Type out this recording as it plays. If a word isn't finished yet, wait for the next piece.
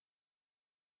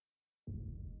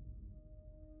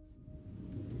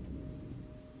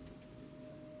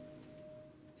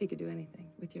If you could do anything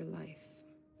with your life,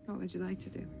 what would you like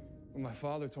to do? Well, my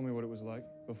father told me what it was like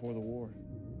before the war.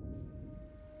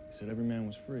 He said every man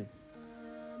was free.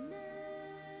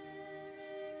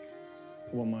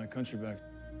 I want my country back.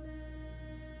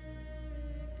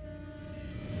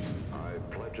 I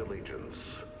pledge allegiance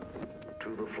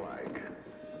to the flag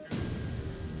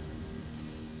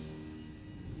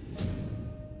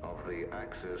of the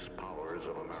Axis powers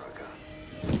of America.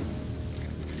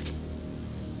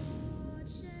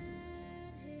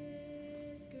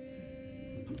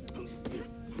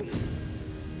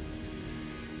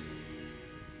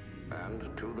 And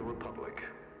to the republic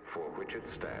for which it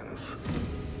stands.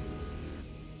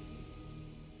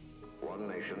 One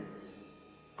nation,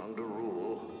 under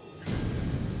rule,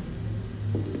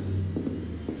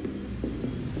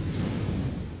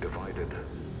 divided,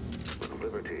 with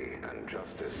liberty and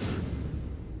justice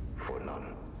for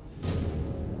none.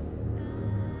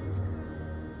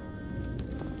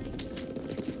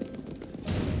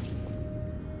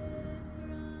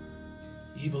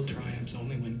 Evil triumphs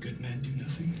only when good men do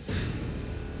nothing.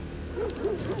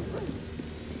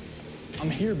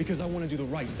 I'm here because I want to do the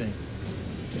right thing.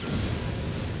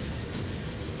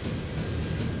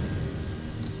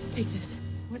 Take this.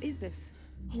 What is this?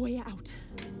 A way out.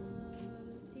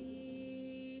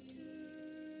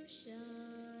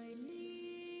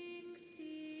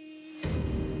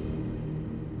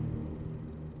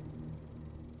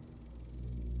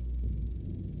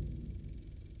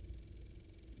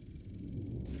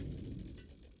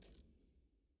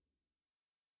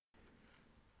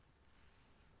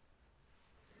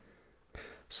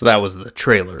 So that was the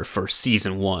trailer for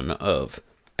season 1 of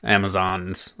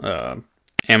Amazon's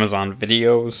Amazon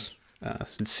Videos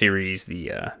series,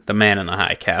 the Man in the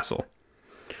High Castle.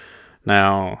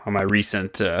 Now, on my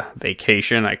recent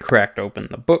vacation, I cracked open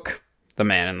the book, The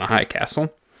Man in the High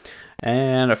Castle,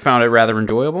 and I found it rather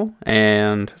enjoyable,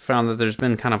 and found that there's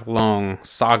been kind of a long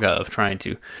saga of trying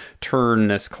to turn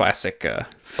this classic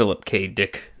Philip K.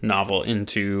 Dick novel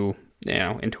into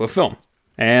a film.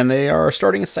 And they are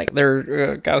starting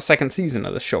they're got a second season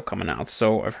of the show coming out.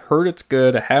 So I've heard it's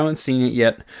good. I haven't seen it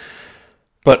yet.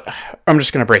 But I'm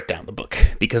just going to break down the book.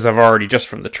 Because I've already, just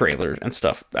from the trailers and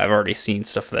stuff, I've already seen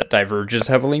stuff that diverges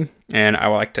heavily. And I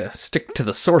would like to stick to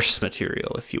the source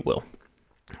material, if you will.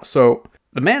 So,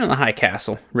 The Man in the High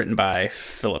Castle, written by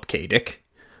Philip K. Dick,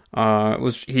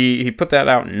 he put that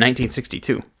out in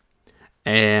 1962.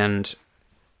 And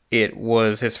it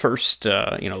was his first,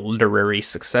 literary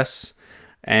success.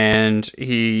 And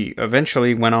he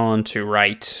eventually went on to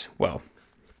write,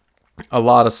 a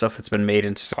lot of stuff that's been made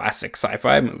into classic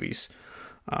sci-fi movies.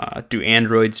 Do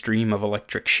Androids Dream of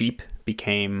Electric Sheep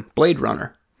became Blade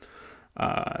Runner.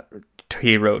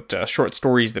 He wrote short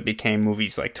stories that became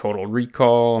movies like Total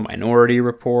Recall, Minority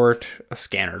Report, A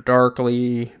Scanner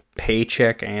Darkly,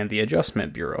 Paycheck, and The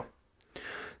Adjustment Bureau.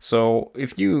 So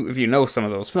if you know some of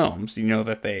those films, you know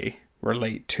that they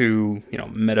relate to,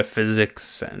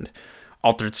 metaphysics and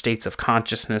altered states of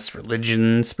consciousness,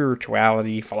 religion,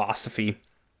 spirituality, philosophy.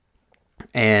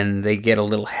 And they get a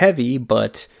little heavy,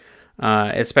 but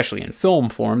especially in film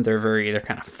form, they're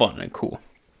kind of fun and cool.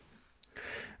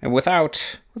 And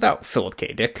without Philip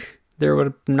K. Dick, there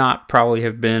would not probably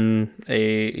have been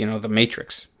The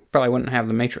Matrix. Probably wouldn't have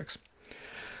The Matrix,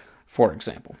 for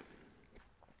example.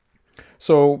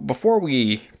 So before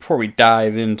we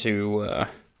dive into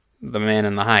The Man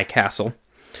in the High Castle,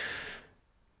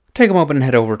 take a moment and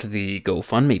head over to the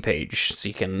GoFundMe page so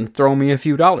you can throw me a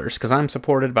few dollars, because I'm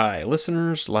supported by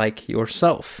listeners like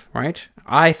yourself, right?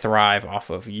 I thrive off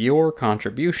of your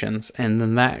contributions, and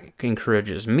then that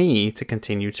encourages me to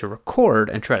continue to record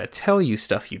and try to tell you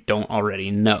stuff you don't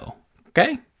already know,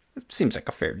 okay? It seems like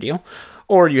a fair deal.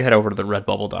 Or you head over to the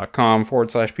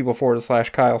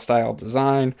redbubble.com/people/Kyle Style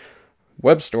Design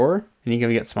web store, and you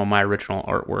can get some of my original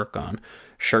artwork on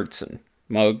shirts and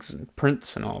mugs and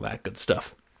prints and all that good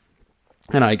stuff.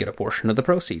 And I get a portion of the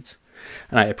proceeds.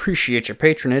 And I appreciate your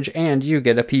patronage, and you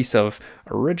get a piece of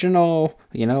original,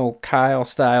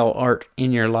 Kyle-style art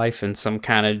in your life in some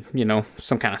kind of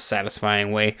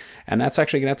satisfying way. And that's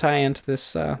actually going to tie into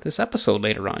this episode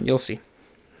later on. You'll see.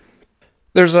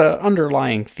 There's an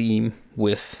underlying theme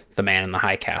with The Man in the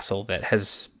High Castle that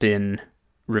has been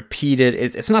repeated.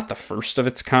 It's not the first of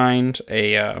its kind,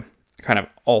 a kind of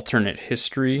alternate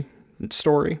history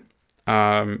story.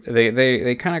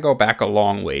 They kind of go back a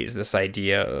long ways, this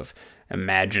idea of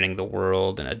imagining the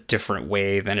world in a different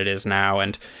way than it is now.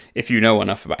 And if you know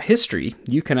enough about history,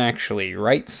 you can actually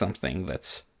write something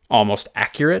that's almost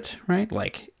accurate, right?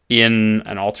 Like in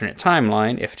an alternate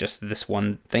timeline, if just this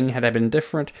one thing had been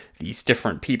different, these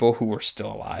different people who were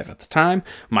still alive at the time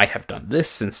might have done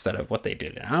this instead of what they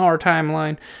did in our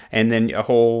timeline, and then a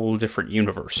whole different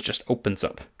universe just opens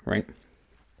up, right?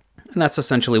 And that's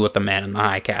essentially what The Man in the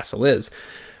High Castle is.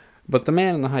 But The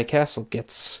Man in the High Castle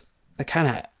gets a kind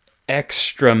of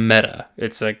extra meta.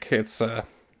 It's kind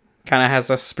of has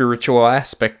a spiritual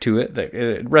aspect to it that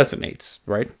it resonates,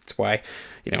 right? It's why,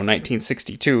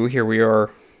 1962, here we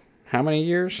are, how many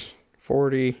years?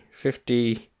 40,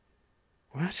 50,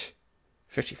 what?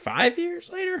 55 years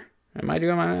later? Am I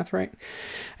doing my math right?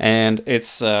 And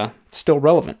it's still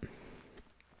relevant.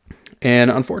 And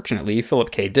unfortunately,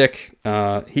 Philip K. Dick,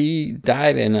 he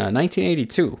died in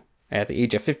 1982 at the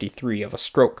age of 53 of a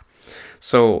stroke.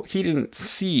 So he didn't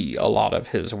see a lot of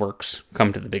his works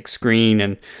come to the big screen.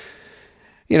 And,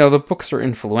 the books are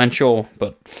influential,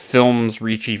 but films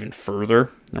reach even further,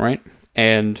 right?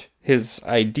 And his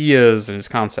ideas and his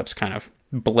concepts kind of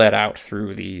bled out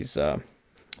through these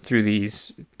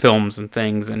films and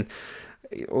things. And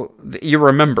you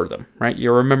remember them, right?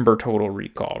 You remember Total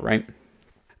Recall, right?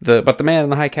 But The Man in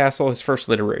the High Castle, his first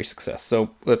literary success. So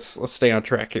let's stay on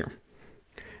track here.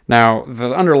 Now,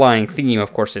 the underlying theme,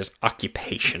 of course, is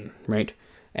occupation, right?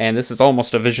 And this is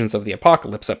almost a Visions of the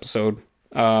Apocalypse episode,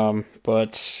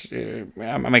 but I'm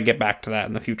going to get back to that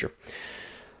in the future.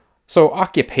 So,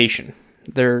 occupation.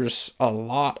 There's a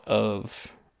lot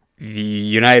of the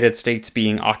United States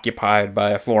being occupied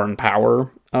by foreign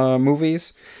power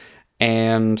movies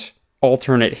and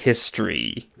alternate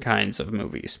history kinds of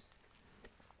movies.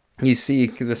 You see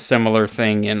the similar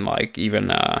thing in, even,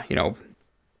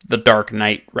 The Dark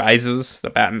Knight Rises, the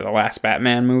last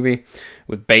Batman movie,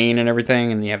 with Bane and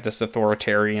everything, and you have this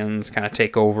authoritarians kind of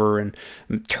take over and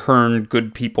turn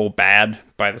good people bad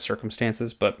by the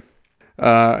circumstances. But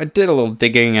I did a little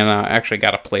digging, and I actually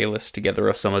got a playlist together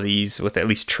of some of these with at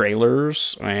least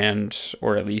trailers,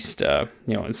 or at least,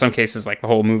 in some cases, the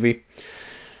whole movie.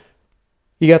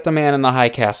 You got The Man in the High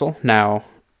Castle, now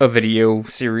a video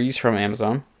series from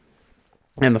Amazon.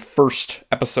 And the first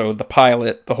episode, the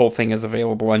pilot, the whole thing is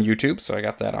available on YouTube, so I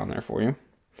got that on there for you.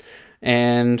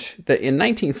 And in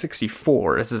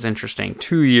 1964, this is interesting,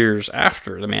 2 years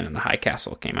after The Man in the High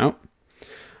Castle came out,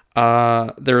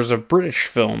 there's a British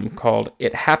film called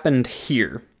It Happened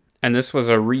Here. And this was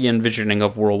a re-envisioning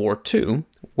of World War II,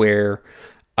 where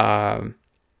the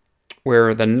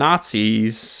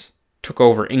Nazis took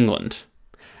over England.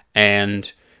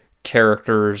 And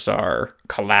characters are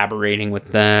collaborating with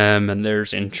them, and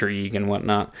there's intrigue and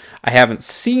whatnot. I haven't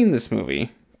seen this movie,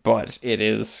 but it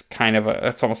is kind of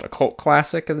it's almost a cult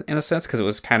classic in a sense, because it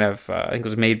was kind of, I think it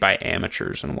was made by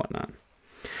amateurs and whatnot.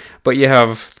 But you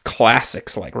have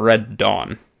classics like Red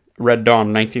Dawn,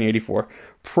 1984,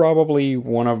 probably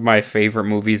one of my favorite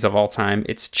movies of all time.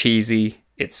 It's cheesy,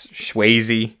 it's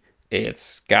Swayze,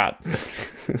 it's got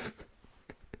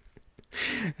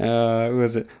who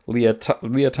was it? Leah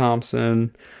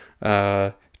Thompson,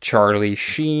 Charlie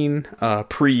Sheen,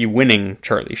 pre-winning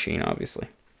Charlie Sheen, obviously.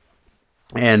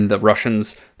 And the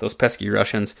Russians, those pesky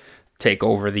Russians, take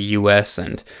over the U.S.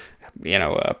 and,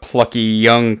 plucky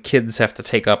young kids have to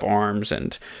take up arms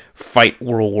and fight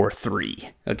World War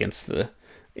III against the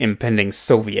impending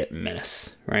Soviet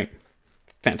menace, right?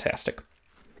 Fantastic.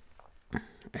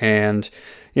 And,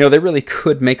 they really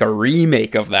could make a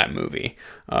remake of that movie.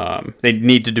 They'd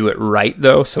need to do it right,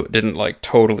 though, so it didn't,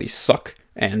 totally suck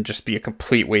and just be a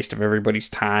complete waste of everybody's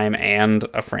time and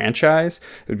a franchise.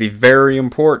 It would be very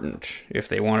important, if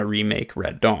they want to remake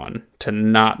Red Dawn, to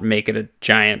not make it a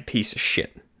giant piece of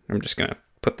shit. I'm just going to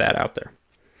put that out there.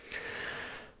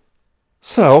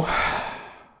 So,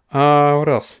 what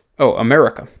else? Oh,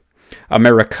 America.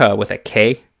 America with a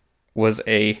K was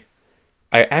I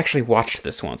actually watched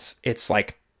this once. It's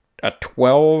like a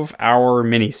 12-hour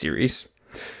miniseries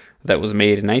that was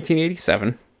made in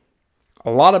 1987.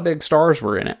 A lot of big stars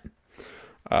were in it.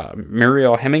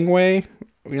 Muriel Hemingway,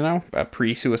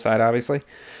 pre-suicide, obviously.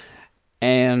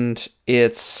 And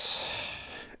it's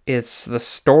the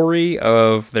story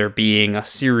of there being a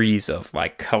series of,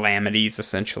 calamities,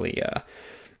 essentially.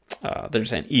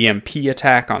 There's an EMP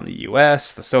attack on the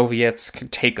U.S. The Soviets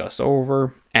could take us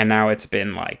over. And now it's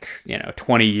been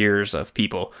 20 years of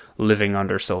people living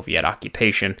under Soviet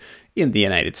occupation in the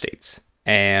United States.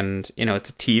 And,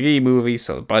 it's a TV movie,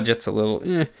 so the budget's a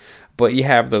little but you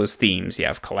have those themes. You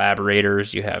have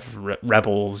collaborators, you have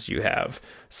rebels, you have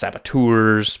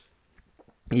saboteurs,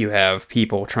 you have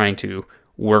people trying to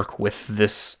work with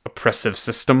this oppressive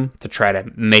system to try to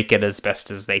make it as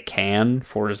best as they can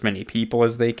for as many people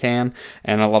as they can,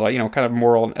 and a lot of, kind of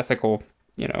moral and ethical,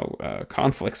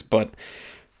 conflicts, but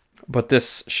But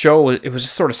this show, it was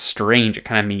just sort of strange. It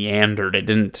kind of meandered. It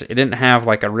didn't have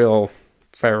like a real,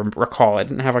 if I recall, it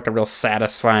didn't have like a real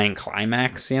satisfying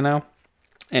climax, you know?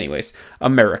 Anyways,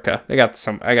 America. I got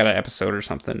an episode or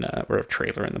something, or a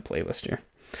trailer in the playlist here.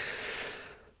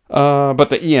 But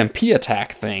the EMP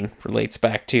attack thing relates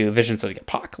back to Visions of the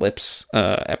Apocalypse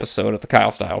episode of the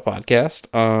Kyle Style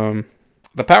podcast.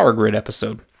 The Power Grid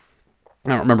episode.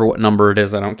 I don't remember what number it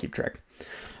is. I don't keep track.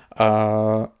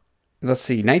 Let's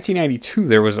see. 1992,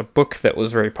 there was a book that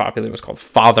was very popular. It was called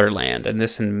Fatherland, and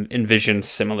this envisioned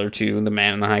similar to The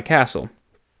Man in the High Castle.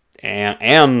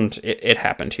 And it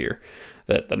happened here.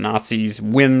 That the Nazis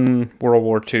win World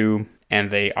War II,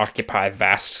 and they occupy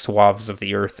vast swaths of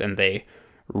the earth, and they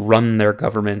run their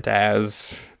government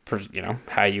as, you know,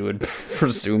 how you would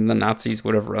presume the Nazis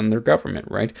would have run their government,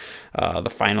 right? The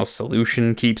final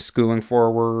solution keeps going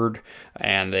forward,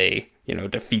 and they, you know,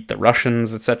 defeat the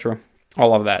Russians, etc.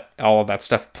 All of that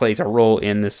stuff plays a role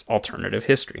in this alternative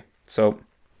history. So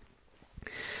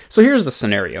here's the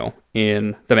scenario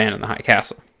in The Man in the High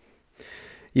Castle.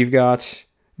 You've got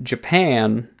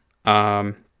Japan,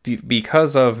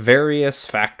 because of various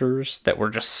factors that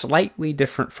were just slightly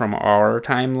different from our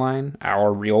timeline,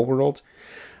 our real world,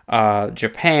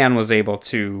 Japan was able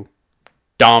to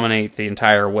dominate the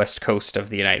entire west coast of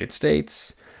the United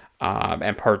States,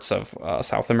 and parts of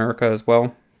South America as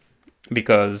well.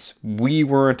 Because we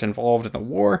weren't involved in the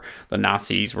war, the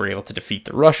Nazis were able to defeat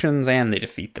the Russians, and they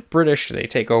defeat the British. They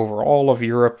take over all of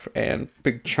Europe and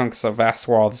big chunks of vast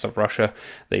swaths of Russia.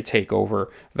 They take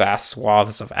over vast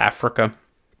swaths of Africa.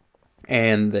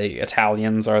 And the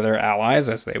Italians are their allies,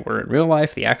 as they were in real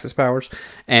life, the Axis powers.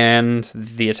 And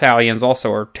the Italians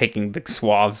also are taking big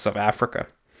swaths of Africa.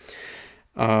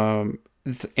 And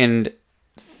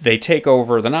they take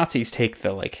over, the Nazis take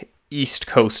the, east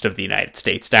coast of the United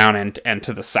States down and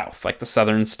to the south, like the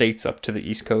southern states up to the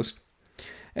east coast.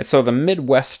 And so the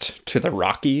Midwest to the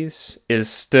Rockies is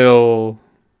still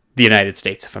the United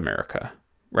States of America,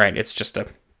 right? It's just a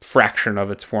fraction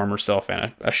of its former self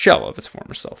and a shell of its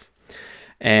former self.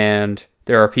 And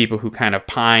there are people who kind of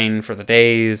pine for the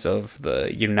days of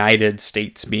the United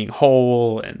States being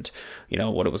whole, and, you know,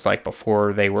 what it was like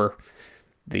before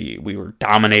we were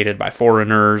dominated by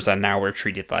foreigners, and now we're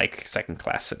treated like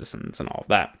second-class citizens and all of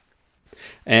that.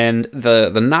 And the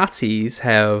Nazis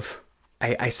have,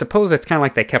 I suppose it's kind of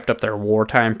like they kept up their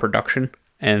wartime production,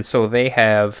 and so they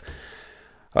have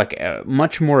a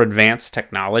much more advanced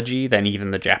technology than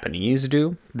even the Japanese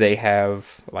do. They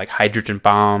have hydrogen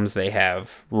bombs, they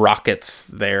have rockets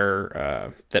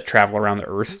there that travel around the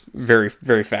Earth very,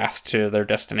 very fast to their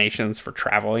destinations for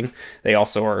traveling. They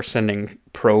also are sending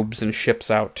probes and ships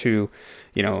out to,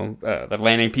 they're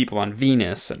landing people on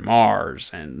Venus and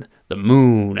Mars and the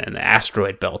moon and the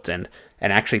asteroid belt, and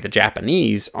actually the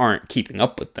Japanese aren't keeping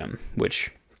up with them, which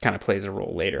kind of plays a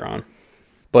role later on.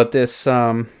 But this,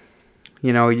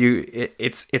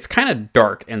 it's kind of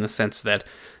dark in the sense that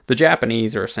the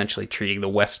Japanese are essentially treating the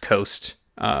West Coast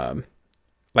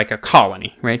like a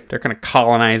colony, right? They're kind of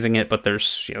colonizing it, but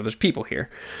there's people here,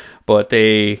 but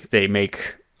they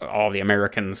make all the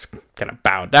Americans kind of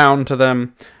bow down to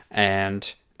them,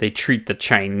 and they treat the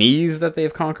Chinese that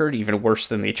they've conquered even worse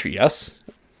than they treat us.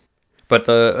 But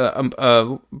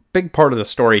a big part of the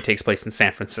story takes place in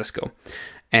San Francisco.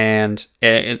 And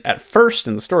at first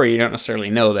in the story, you don't necessarily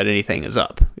know that anything is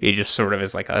up. It just sort of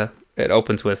is it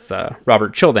opens with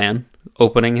Robert Childan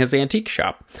opening his antique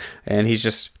shop. And he's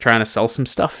just trying to sell some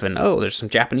stuff. And, there's some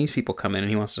Japanese people come in and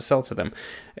he wants to sell to them.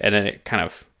 And then it kind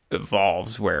of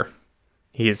evolves where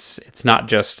it's not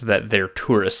just that they're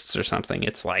tourists or something.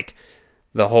 It's like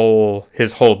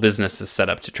his whole business is set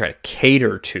up to try to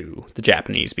cater to the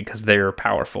Japanese because they're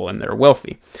powerful and they're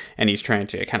wealthy. And he's trying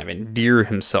to kind of endear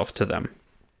himself to them.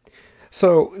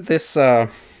 So this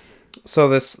alternate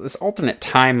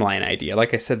timeline idea,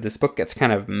 like I said, this book gets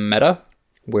kind of meta,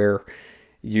 where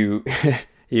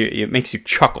it makes you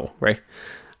chuckle, right?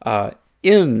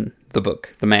 In the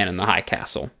book, The Man in the High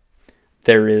Castle,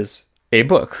 there is a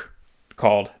book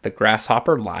called The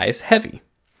Grasshopper Lies Heavy,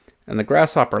 and The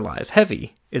Grasshopper Lies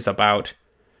Heavy is a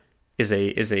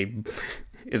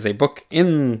book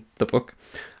in the book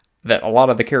that a lot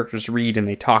of the characters read and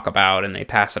they talk about and they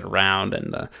pass it around,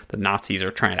 and the Nazis are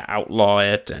trying to outlaw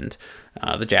it, and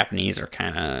the Japanese are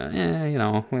kind of,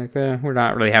 we're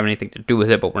not really having anything to do with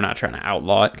it, but we're not trying to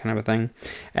outlaw it, kind of a thing.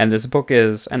 And this book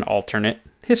is an alternate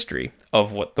history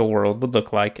of what the world would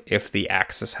look like if the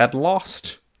Axis had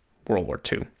lost World War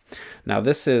II. Now,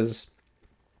 this is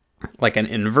like an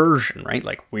inversion, right?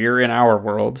 Like, we're in our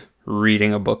world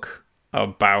reading a book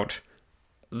about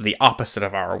the opposite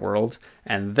of our world,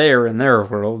 and they're in their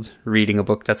world reading a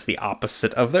book that's the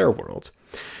opposite of their world.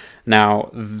 Now,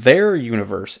 their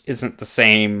universe isn't the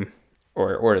same,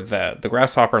 or the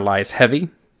Grasshopper Lies Heavy,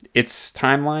 its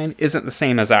timeline isn't the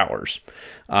same as ours.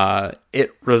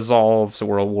 It resolves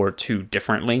World War II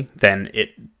differently than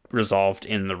it resolved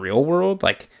in the real world.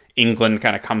 Like, England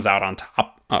kind of comes out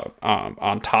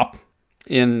on top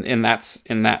in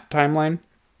that timeline,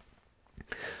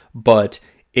 but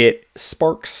it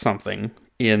sparks something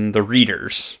in the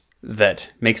readers that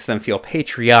makes them feel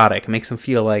patriotic, makes them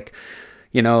feel like,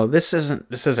 this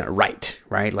isn't right?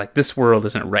 Like, this world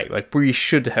isn't right. Like, we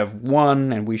should have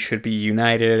won, and we should be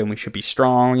united, and we should be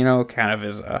strong, kind of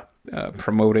as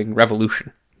promoting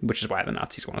revolution, which is why the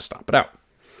Nazis want to stomp it out.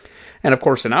 And of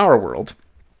course, in our world,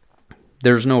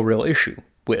 there's no real issue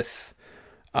with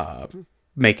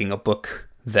making a book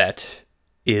that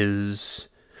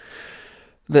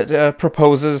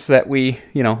proposes that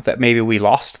that maybe we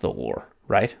lost the war,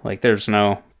 right? Like, there's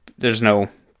no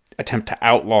attempt to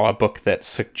outlaw a book that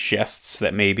suggests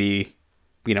that maybe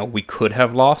we could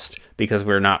have lost, because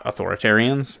we're not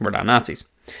authoritarians, we're not Nazis.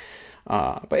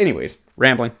 But anyways,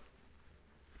 rambling.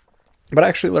 But I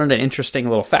actually learned an interesting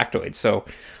little factoid. So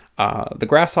The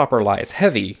Grasshopper Lies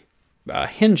Heavy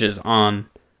hinges on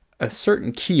a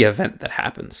certain key event that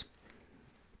happens.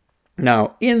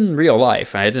 Now, in real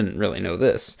life, and I didn't really know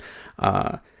this,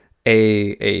 an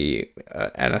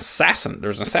assassin.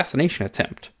 There's an assassination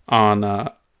attempt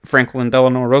on Franklin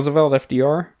Delano Roosevelt,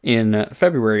 FDR, in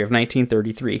February of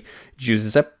 1933.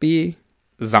 Giuseppe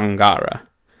Zangara.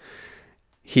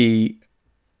 It's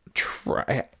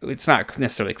not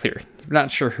necessarily clear. I'm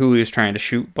not sure who he was trying to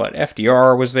shoot, but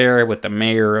FDR was there with the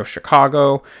mayor of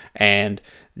Chicago, and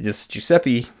this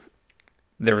Giuseppe,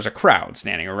 there was a crowd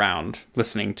standing around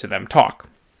listening to them talk.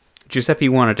 Giuseppe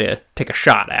wanted to take a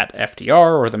shot at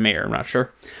FDR or the mayor, I'm not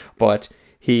sure, but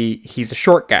he's a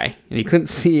short guy, and he couldn't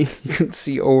see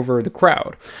over the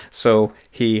crowd. So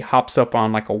he hops up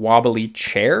on like a wobbly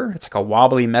chair. It's like a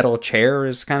wobbly metal chair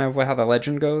is kind of how the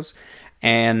legend goes.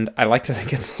 And I like to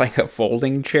think it's like a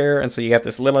folding chair. And so you got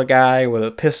this little guy with a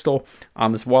pistol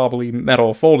on this wobbly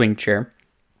metal folding chair.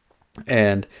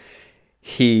 And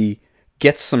he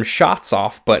gets some shots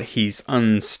off, but he's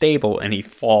unstable and he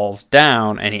falls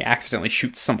down and he accidentally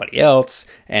shoots somebody else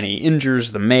and he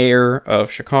injures the mayor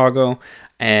of Chicago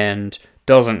and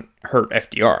doesn't hurt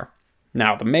FDR.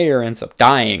 Now, the mayor ends up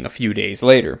dying a few days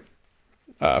later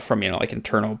from, like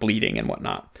internal bleeding and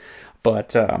whatnot.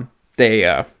 But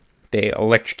they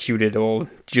electrocuted old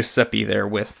Giuseppe there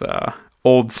with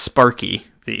old Sparky,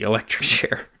 the electric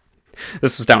chair.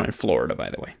 This was down in Florida,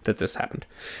 by the way, that this happened.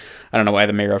 I don't know why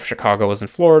the mayor of Chicago was in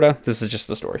Florida. This is just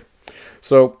the story.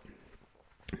 So,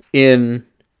 in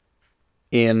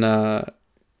The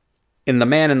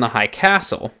Man in the High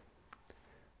Castle,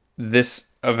 this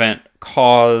event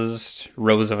caused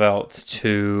Roosevelt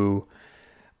to...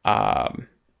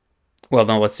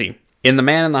 let's see. In The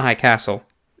Man in the High Castle,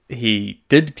 he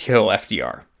did kill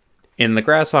FDR. In The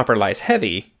Grasshopper Lies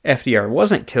Heavy, FDR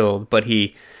wasn't killed, but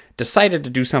he decided to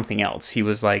do something else. He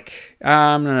was like,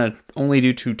 I'm going to only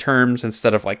do 2 terms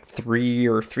instead of like 3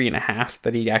 or 3.5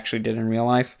 that he actually did in real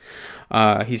life.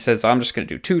 He says, I'm just going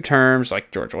to do 2 terms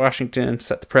like George Washington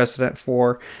set the precedent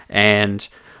for, and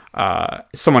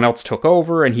someone else took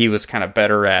over, and he was kind of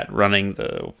better at running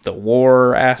the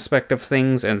war aspect of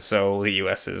things, and so the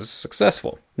U.S. is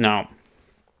successful. Now,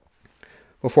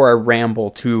 before I ramble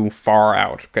too far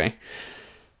out, okay,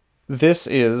 this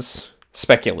is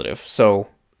speculative, so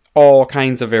all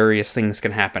kinds of various things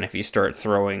can happen if you start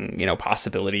throwing,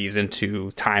 possibilities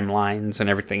into timelines and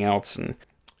everything else. And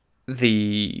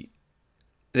the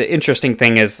interesting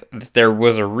thing is that there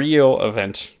was a real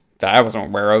event that I wasn't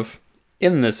aware of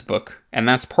in this book, and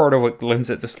that's part of what lends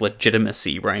it this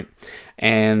legitimacy, right?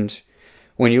 And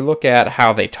when you look at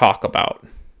how they talk about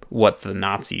what the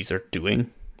Nazis are doing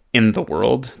in the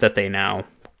world that they now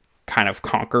kind of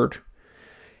conquered,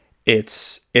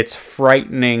 it's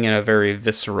frightening in a very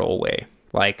visceral way.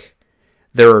 Like,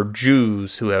 there are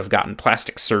Jews who have gotten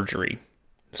plastic surgery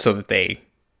so that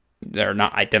they're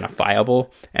not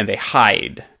identifiable, and they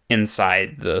hide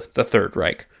inside the Third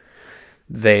Reich.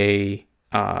 They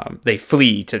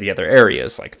flee to the other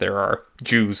areas. Like, there are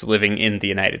Jews living in the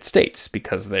United States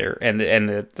because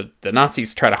the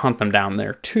Nazis try to hunt them down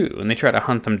there too, and they try to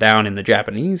hunt them down in the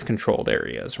Japanese controlled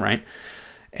areas, right?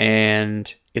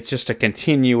 And it's just a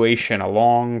continuation, a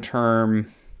long-term,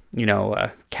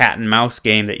 a cat and mouse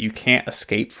game that you can't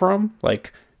escape from.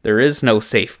 Like, there is no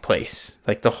safe place.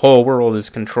 Like, the whole world is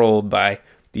controlled by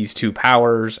these 2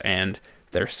 powers, and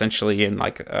they're essentially in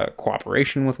like a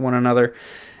cooperation with one another.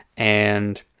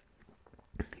 And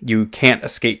you can't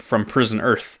escape from prison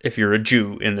Earth if you're a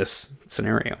Jew in this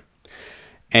scenario.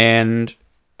 And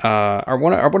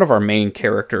one of our main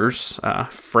characters,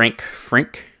 Frank,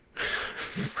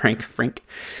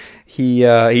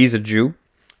 he's a Jew,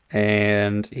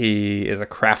 and he is a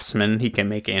craftsman. He can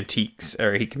make antiques,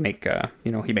 or he can make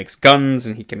he makes guns,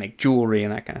 and he can make jewelry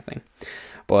and that kind of thing.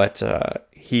 But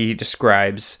he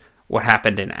describes what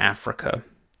happened in Africa,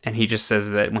 and he just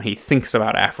says that when he thinks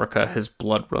about Africa, his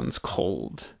blood runs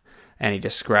cold. And he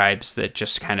describes that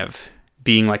just kind of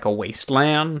being like a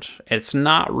wasteland. It's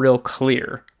not real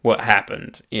clear what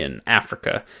happened in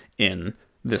Africa in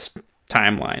this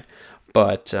timeline,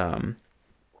 but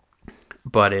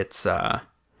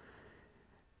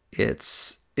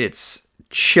it's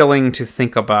chilling to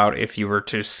think about if you were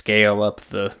to scale up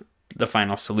the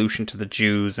final solution to the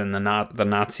Jews and the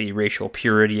Nazi racial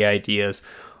purity ideas,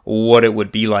 what it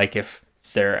would be like if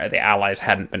the Allies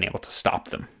hadn't been able to stop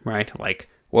them, right? Like,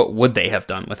 what would they have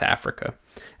done with Africa?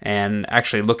 And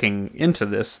actually looking into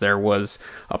this, there was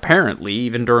apparently,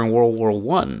 even during World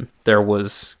War I, there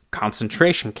was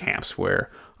concentration camps where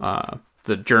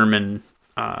the German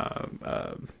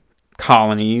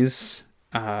colonies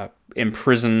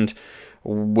imprisoned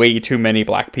way too many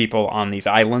black people on these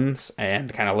islands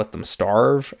and kind of let them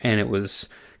starve. And it was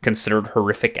considered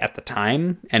horrific at the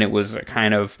time. And it was a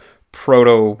kind of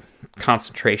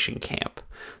proto-concentration camp.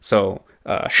 So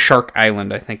Shark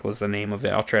Island, I think, was the name of it.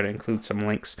 I'll try to include some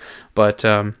links. But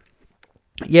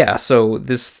yeah, so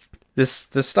this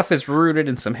stuff is rooted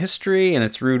in some history, and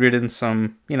it's rooted in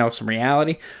some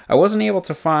reality. I wasn't able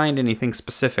to find anything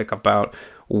specific about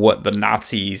what the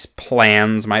Nazis'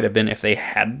 plans might have been if they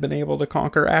had been able to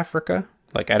conquer Africa.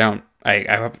 Like, I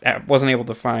wasn't able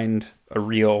to find a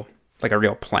real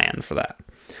plan for that.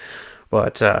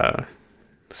 But let's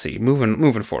see,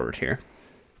 moving forward here.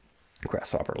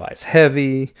 Grasshopper lies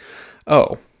heavy.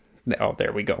 Oh,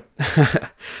 there we go.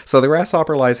 So the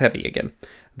grasshopper lies heavy again.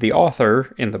 The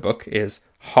author in the book is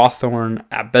Hawthorne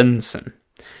Abenson.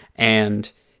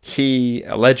 And he,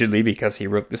 allegedly, because he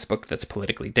wrote this book that's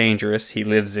politically dangerous, he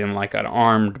lives in like an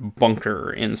armed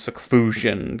bunker in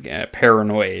seclusion,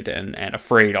 paranoid and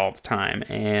afraid all the time.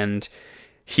 And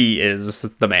he is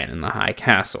the man in the high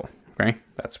castle. Okay?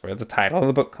 That's where the title of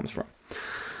the book comes from.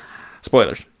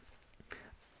 Spoilers.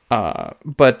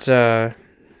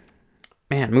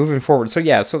 Man, moving forward. So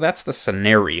that's the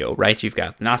scenario, right? You've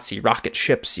got Nazi rocket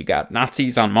ships, you got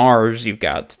Nazis on Mars, you've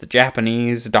got the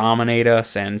Japanese dominate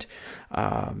us, and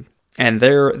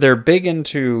they're big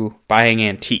into buying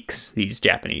antiques, these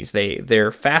Japanese.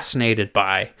 They're fascinated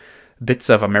by bits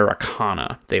of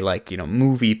Americana. They like,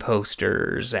 movie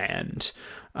posters and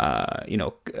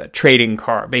trading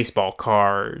baseball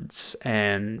cards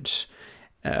and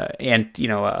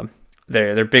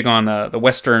they're big on the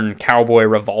Western cowboy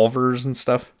revolvers and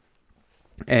stuff.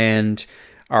 And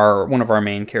one of our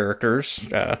main characters,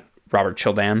 Robert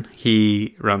Childan,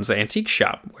 he runs an antique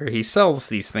shop where he sells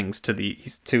these things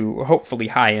to hopefully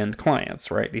high-end clients,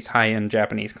 right? These high-end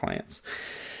Japanese clients.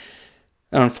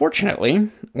 And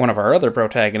unfortunately, one of our other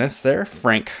protagonists there,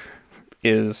 Frank,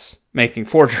 is making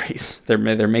forgeries. They're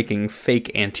making fake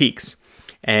antiques.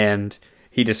 And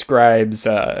he describes,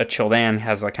 Childan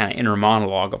has a kind of inner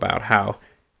monologue about how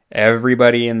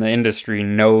everybody in the industry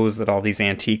knows that all these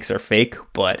antiques are fake,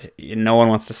 but no one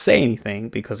wants to say anything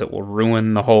because it will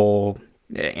ruin the whole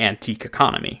antique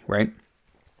economy, right?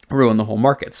 Ruin the whole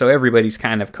market. So everybody's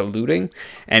kind of colluding,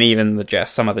 and even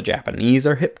some of the Japanese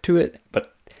are hip to it,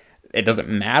 but it doesn't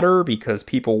matter because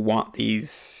people want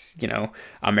these,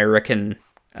 American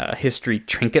history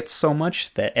trinkets so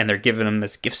much and they're giving them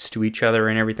as gifts to each other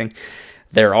and everything.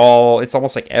 It's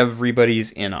almost like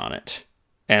everybody's in on it.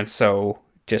 And so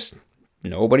just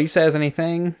nobody says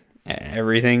anything, and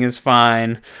everything is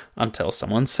fine until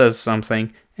someone says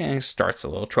something and it starts a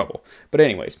little trouble. But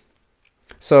anyways,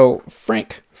 so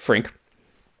Frank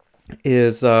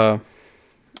is,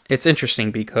 it's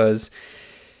interesting because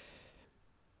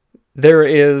there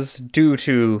is, due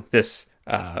to this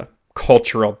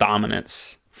cultural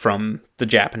dominance from the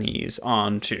Japanese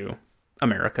onto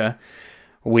America,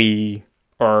 we're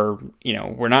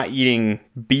not eating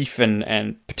beef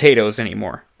and potatoes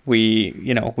anymore. We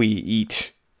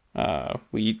eat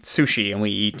sushi, and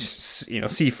we eat,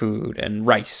 seafood and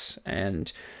rice,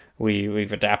 and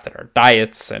we've adapted our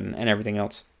diets and everything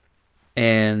else.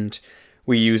 And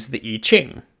we use the I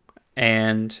Ching.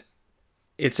 And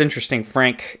it's interesting.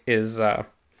 Frank is,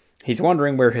 he's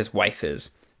wondering where his wife is.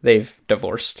 They've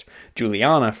divorced.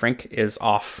 Juliana, Frank, is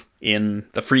off in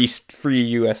the free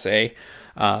USA,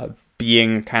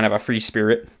 being kind of a free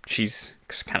spirit. She's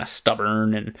kind of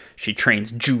stubborn, and she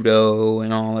trains judo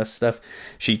and all this stuff.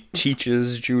 She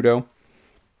teaches judo.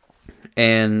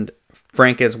 And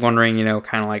Frank is wondering,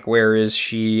 kind of like, where is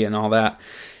she and all that.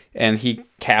 And he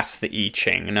casts the I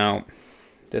Ching. Now,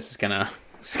 this is gonna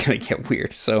get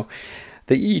weird. So,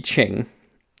 the I Ching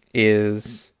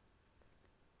is...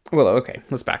 Well, okay,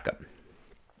 let's back up.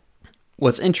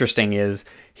 What's interesting is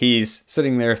he's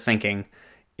sitting there thinking,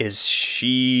 is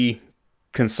she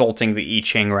consulting the I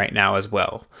Ching right now as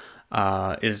well?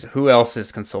 Who else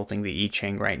is consulting the I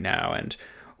Ching right now? And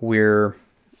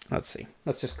let's see.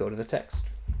 Let's just go to the text.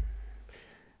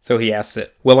 So he asks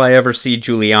it, will I ever see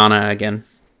Juliana again?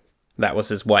 That was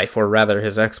his wife, or rather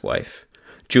his ex-wife.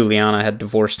 Juliana had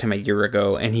divorced him a year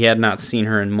ago, and he had not seen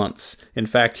her in months. In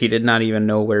fact, he did not even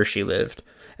know where she lived.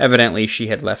 Evidently, she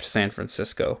had left San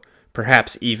Francisco.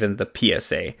 Perhaps even the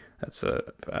PSA. That's the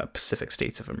Pacific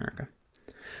States of America.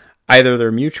 Either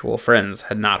their mutual friends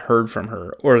had not heard from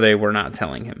her, or they were not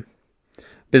telling him.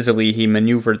 Busily, he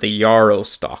maneuvered the yarrow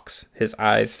stalks, his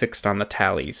eyes fixed on the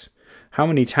tallies. How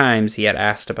many times he had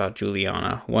asked about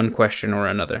Juliana, one question or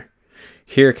another.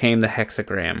 Here came the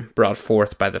hexagram, brought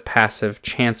forth by the passive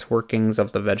chance workings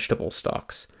of the vegetable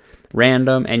stalks,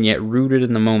 random and yet rooted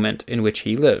in the moment in which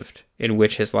he lived, in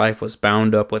which his life was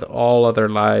bound up with all other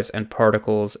lives and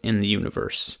particles in the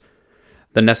universe.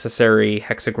 The necessary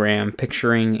hexagram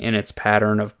picturing in its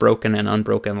pattern of broken and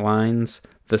unbroken lines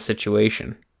the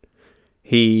situation.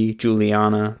 He,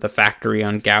 Juliana, the factory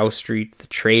on Gow Street, the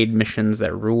trade missions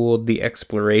that ruled the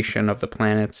exploration of the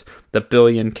planets, the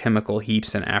billion chemical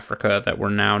heaps in Africa that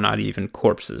were now not even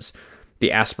corpses,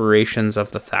 the aspirations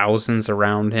of the thousands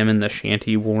around him in the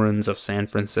shanty warrens of San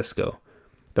Francisco,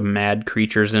 the mad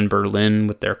creatures in Berlin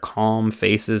with their calm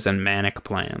faces and manic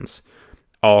plans,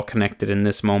 all connected in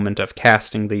this moment of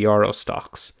casting the yarrow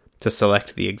stalks, to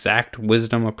select the exact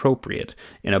wisdom appropriate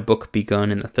in a book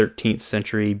begun in the 13th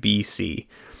century BC,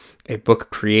 a book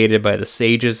created by the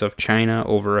sages of China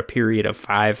over a period of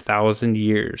 5,000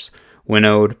 years,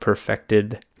 winnowed,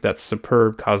 perfected that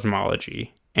superb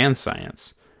cosmology and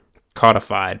science,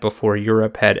 codified before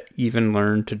Europe had even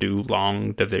learned to do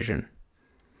long division.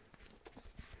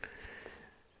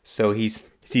 So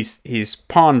he's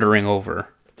pondering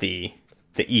over the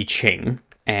I Ching,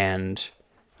 and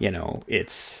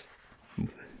it's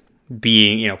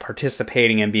being,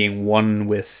 participating and being one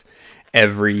with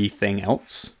everything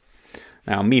else.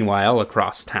 Now, meanwhile,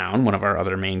 across town, one of our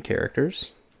other main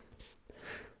characters,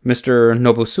 Mr.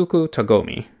 Nobusuke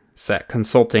Tagomi, sat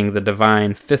consulting the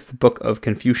divine fifth book of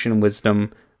Confucian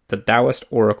wisdom, the Taoist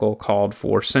oracle called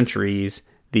for centuries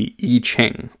the I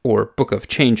Ching, or Book of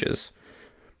Changes.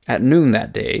 At noon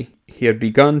that day, he had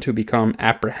begun to become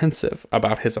apprehensive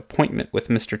about his appointment with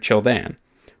Mr. Childan,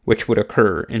 which would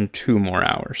occur in 2 more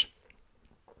hours.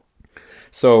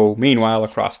 So, meanwhile,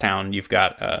 across town, you've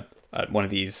got one of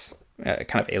these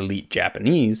kind of elite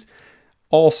Japanese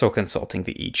also consulting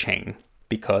the I Ching,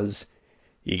 because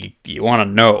you want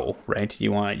to know, right?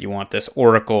 You want this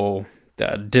oracle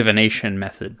divination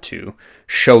method to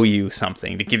show you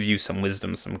something, to give you some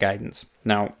wisdom, some guidance.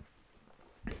 Now,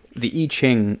 the I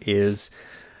Ching is,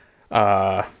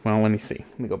 let me see.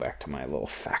 Let me go back to my little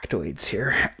factoids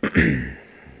here.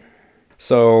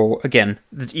 So, again,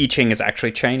 the I Ching is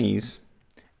actually Chinese,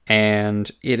 and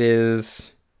it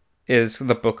is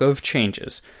the Book of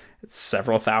Changes. It's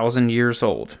several thousand years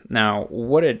old. Now,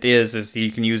 what it is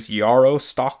you can use yarrow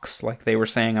stalks, like they were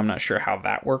saying. I'm not sure how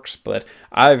that works, but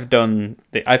I've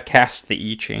cast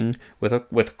the I Ching with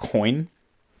a coin,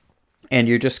 and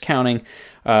you're just counting.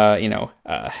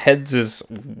 Heads is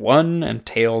 1 and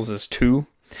tails is 2,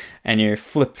 and you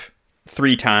flip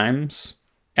 3 times.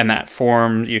 And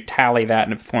you tally that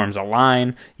and it forms a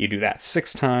line. You do that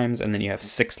 6 times, and then you have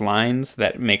 6 lines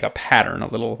that make a pattern, a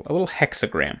little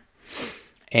hexagram.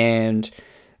 And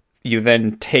you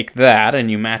then take that and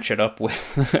you match it up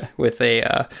with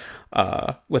the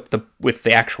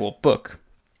actual book,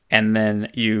 and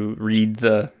then you read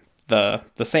the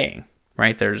saying.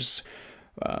 Right? There's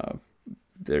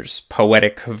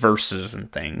poetic verses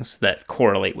and things that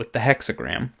correlate with the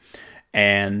hexagram,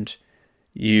 and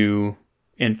you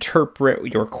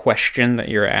interpret your question that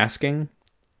you're asking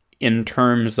in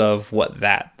terms of what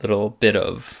that little bit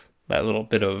of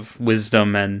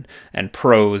wisdom and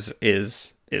prose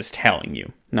is telling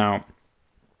you. Now,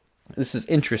 this is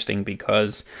interesting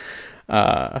because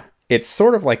it's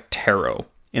sort of like tarot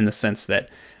in the sense that,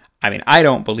 I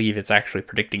don't believe it's actually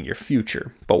predicting your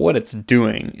future, but what it's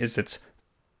doing is it's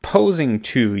posing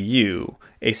to you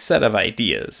a set of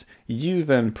ideas. You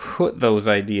then put those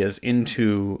ideas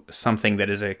into something that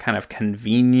is a kind of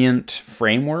convenient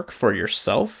framework for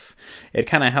yourself. It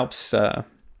kind of helps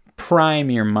prime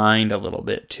your mind a little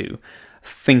bit to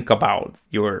think about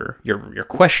your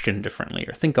question differently,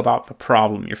 or think about the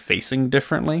problem you're facing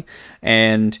differently.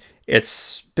 And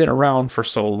it's been around for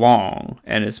so long,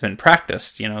 and it's been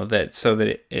practiced, that so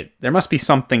that it there must be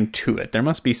something to it. There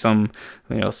must be some,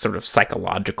 sort of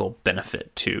psychological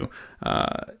benefit to,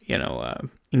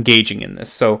 engaging in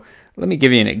this. So let me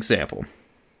give you an example.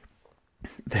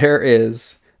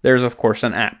 There's of course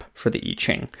an app for the I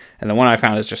Ching, and the one I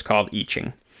found is just called I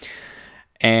Ching.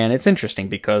 And it's interesting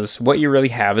because what you really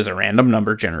have is a random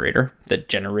number generator that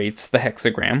generates the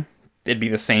hexagram. It'd be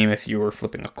the same if you were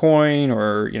flipping a coin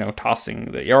or,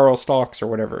 tossing the Yarrow stalks or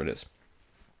whatever it is.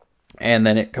 And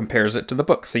then it compares it to the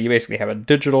book. So you basically have a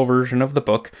digital version of the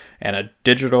book and a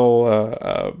digital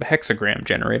hexagram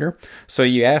generator. So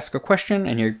you ask a question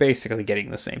and you're basically getting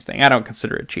the same thing. I don't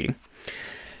consider it cheating.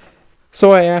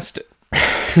 So I asked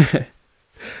it,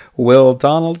 will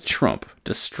Donald Trump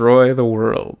destroy the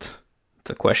world? It's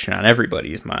a question on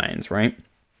everybody's minds, right?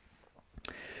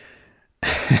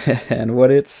 And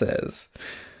what it says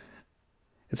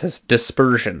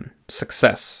dispersion,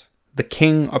 success. The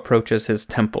king approaches his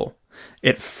temple.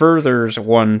 It furthers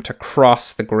one to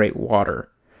cross the great water.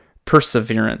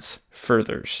 Perseverance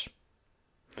furthers.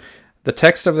 The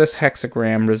text of this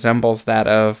hexagram resembles that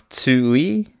of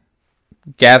Tsui,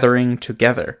 gathering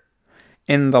together.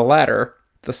 In the latter,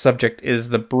 the subject is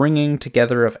the bringing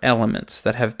together of elements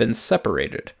that have been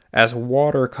separated, as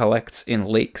water collects in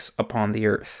lakes upon the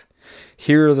earth.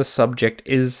 Here the subject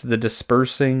is the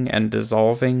dispersing and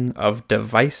dissolving of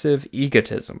divisive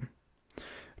egotism.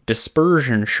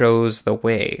 Dispersion shows the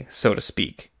way, so to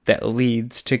speak, that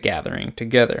leads to gathering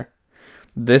together.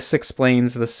 This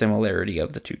explains the similarity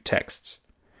of the two texts.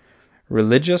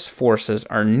 Religious forces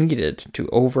are needed to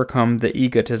overcome the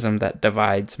egotism that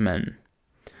divides men.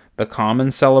 The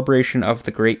common celebration of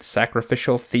the great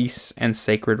sacrificial feasts and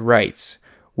sacred rites,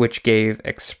 which gave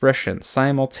expression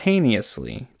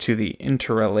simultaneously to the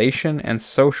interrelation and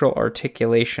social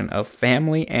articulation of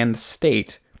family and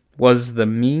state, was the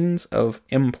means of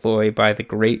employ by the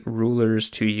great rulers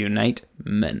to unite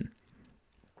men.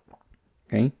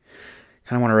 Okay?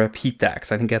 Kind of want to repeat that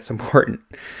because I think that's important.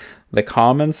 The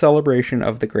common celebration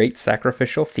of the great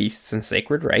sacrificial feasts and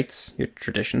sacred rites, your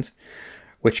traditions,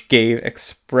 which gave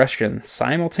expression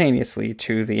simultaneously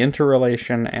to the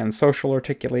interrelation and social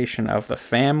articulation of the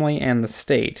family and the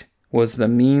state, was the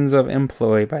means of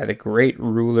employ by the great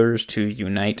rulers to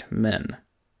unite men.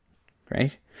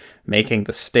 Right? Making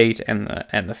the state and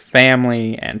the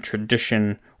family and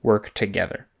tradition work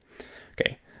together.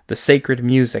 Okay. The sacred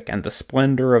music and the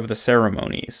splendor of the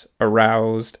ceremonies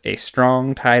aroused a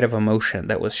strong tide of emotion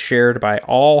that was shared by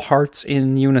all hearts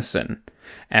in unison,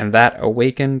 and that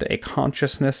awakened a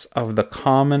consciousness of the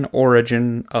common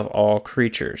origin of all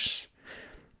creatures.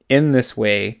 In this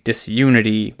way,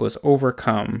 disunity was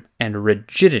overcome and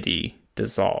rigidity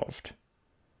dissolved.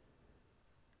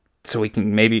 So we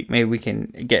can maybe we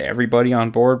can get everybody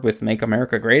on board with "Make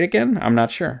America Great Again." I'm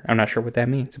not sure what that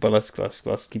means, but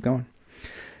let's keep going.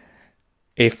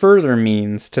 A further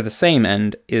means to the same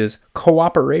end is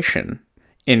cooperation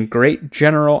in great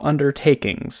general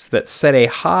undertakings that set a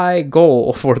high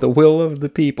goal for the will of the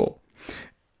people.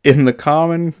 In the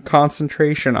common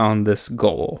concentration on this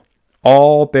goal,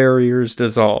 all barriers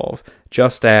dissolve,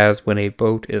 just as when a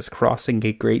boat is crossing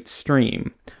a great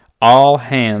stream, all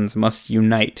hands must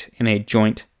unite in a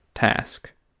joint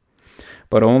task.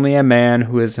 But only a man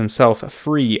who is himself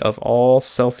free of all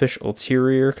selfish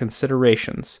ulterior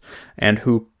considerations, and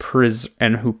who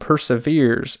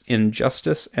perseveres in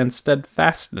justice and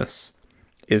steadfastness,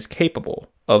 is capable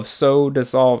of so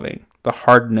dissolving the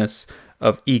hardness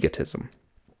of egotism.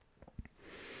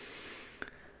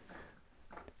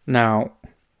 Now,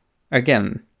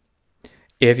 again,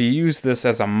 if you use this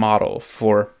as a model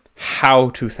for how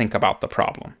to think about the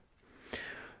problem,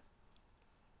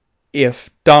 if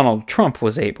Donald Trump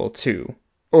is able to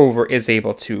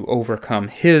overcome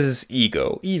his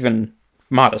ego, even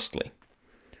modestly,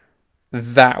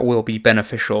 that will be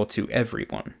beneficial to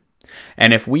everyone.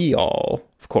 And if we all,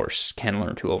 of course, can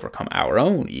learn to overcome our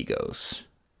own egos,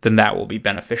 then that will be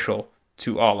beneficial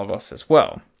to all of us as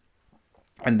well.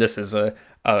 And this is a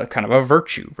kind of a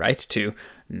virtue, right? To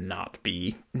not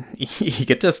be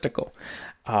egotistical.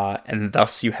 And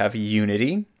thus you have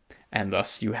unity, and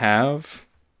thus you have,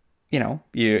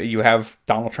 you have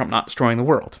Donald Trump not destroying the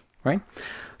world, right?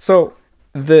 So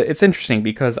it's interesting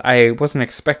because I wasn't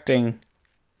expecting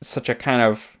such a kind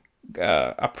of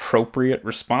appropriate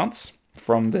response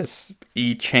from this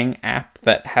I Ching app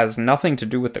that has nothing to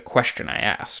do with the question I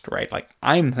asked, right? Like,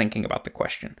 I'm thinking about the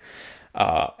question.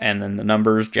 And then the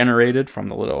numbers generated from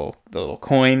the little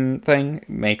coin thing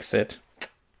makes it,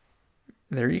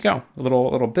 there you go. A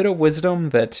little bit of wisdom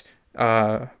that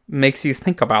makes you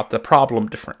think about the problem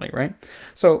differently, right?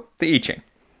 So, the I Ching.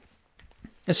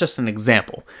 It's just an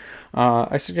example.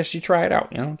 I suggest you try it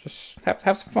out, just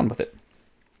have some fun with it.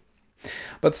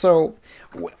 But so,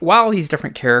 while these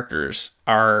different characters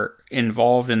are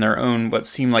involved in their own what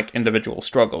seem like individual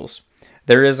struggles,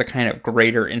 there is a kind of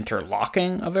greater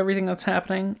interlocking of everything that's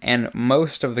happening, and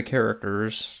most of the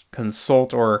characters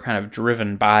consult or are kind of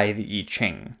driven by the I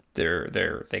Ching.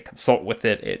 They consult with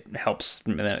it. It helps.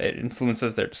 It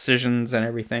influences their decisions and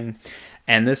everything,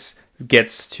 and this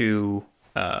gets to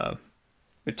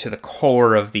the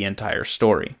core of the entire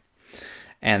story,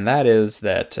 and that is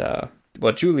that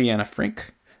Juliana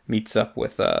Frink meets up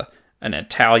with an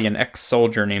Italian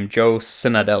ex-soldier named Joe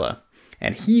Sinadella,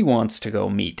 and he wants to go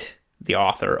meet the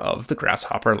author of The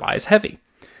Grasshopper Lies Heavy.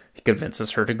 He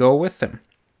convinces her to go with him.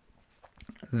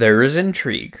 There is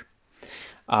intrigue.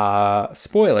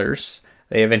 Spoilers,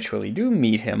 they eventually do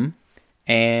meet him,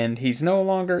 and he's no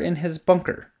longer in his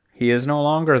bunker. He is no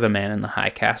longer the man in the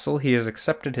high castle. He has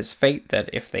accepted his fate that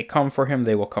if they come for him,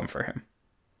 they will come for him.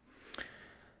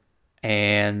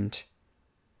 And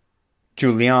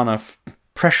Juliana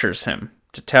pressures him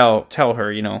to tell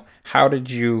her, how did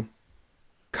you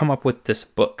come up with this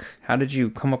book? How did you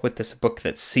come up with this book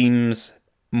that seems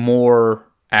more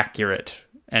accurate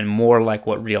and more like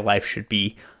what real life should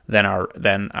be than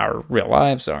our real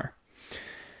lives are?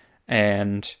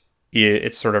 And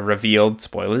it's sort of revealed,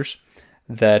 spoilers,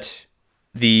 that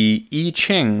the I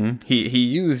Ching, he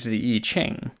used the I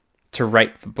Ching to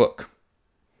write the book.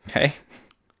 Okay?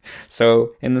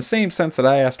 So, in the same sense that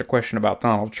I asked a question about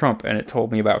Donald Trump and it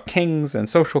told me about kings and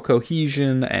social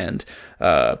cohesion and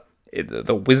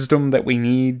the wisdom that we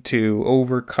need to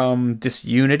overcome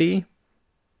disunity,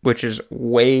 which is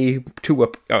way too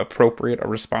appropriate a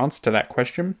response to that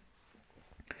question,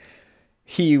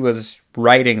 he was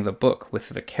writing the book with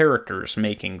the characters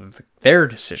making their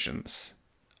decisions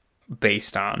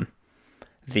based on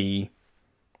the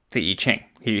I Ching.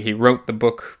 He wrote the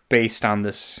book based on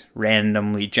this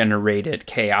randomly generated,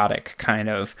 chaotic kind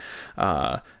of,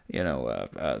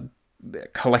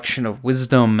 collection of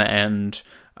wisdom, and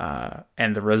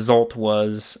the result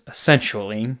was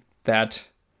essentially that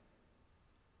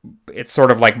it's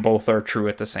sort of like both are true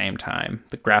at the same time.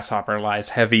 The Grasshopper Lies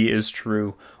Heavy is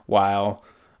true, while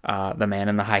the Man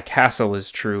in the High Castle is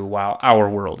true, while our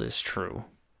world is true.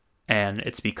 And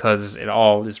it's because it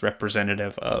all is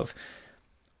representative of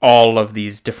all of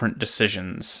these different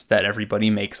decisions that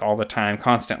everybody makes all the time,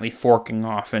 constantly forking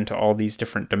off into all these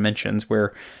different dimensions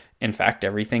where, in fact,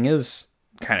 everything is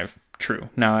kind of true.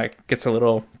 Now, it gets a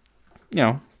little,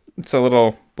 it's a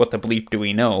little, what the bleep do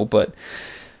we know, but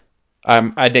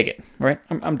I dig it, right?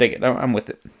 I'm digging it. I'm with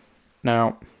it.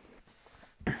 Now,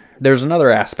 there's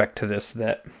another aspect to this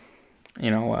that,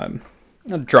 I'll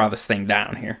draw this thing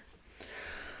down here.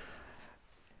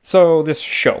 So, this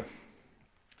show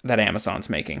that Amazon's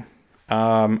making.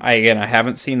 I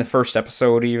haven't seen the first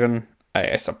episode even.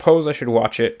 I suppose I should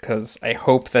watch it because I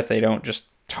hope that they don't just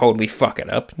totally fuck it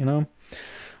up,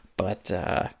 But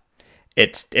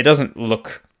it doesn't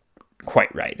look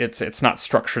quite right. It's not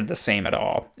structured the same at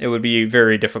all. It would be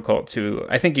very difficult to.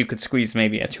 I think you could squeeze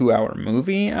maybe a 2-hour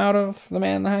movie out of The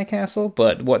Man in the High Castle,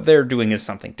 but what they're doing is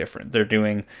something different. They're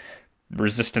doing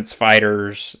resistance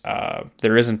fighters.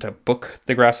 There isn't a book,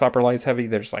 The Grasshopper Lies Heavy.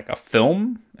 There's like a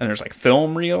film, and there's like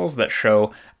film reels that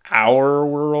show our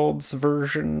world's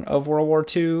version of World War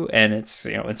II, and it's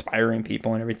inspiring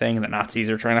people and everything, and the Nazis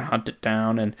are trying to hunt it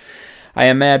down, and I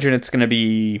imagine it's going to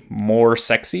be more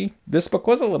sexy. This book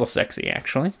was a little sexy,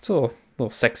 actually. It's a little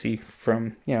sexy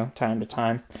from time to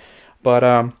time,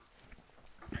 but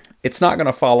it's not going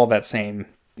to follow that same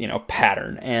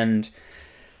pattern, and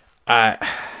I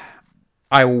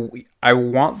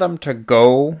want them to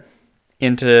go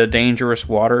into dangerous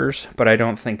waters, but I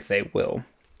don't think they will.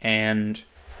 And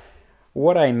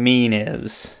what I mean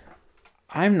is,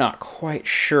 I'm not quite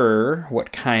sure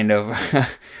what kind of...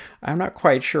 I'm not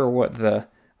quite sure what the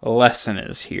lesson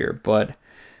is here, but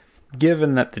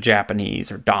given that the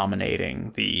Japanese are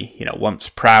dominating the, once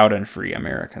proud and free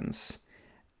Americans,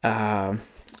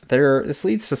 this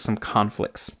leads to some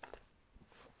conflicts.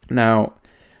 Now,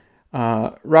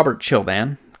 Robert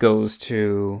Childan goes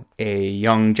to a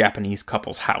young Japanese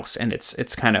couple's house, and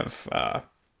it's kind of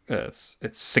it's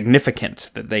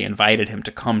significant that they invited him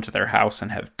to come to their house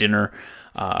and have dinner.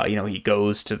 He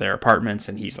goes to their apartments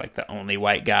and he's like the only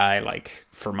white guy, like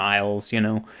for miles,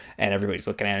 and everybody's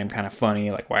looking at him kind of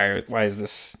funny, like why is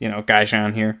this,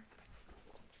 Gaishan here?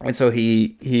 And so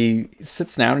he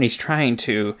sits down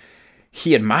and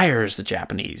he admires the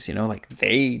Japanese, like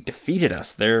they defeated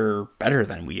us. They're better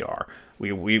than we are.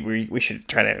 We should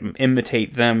try to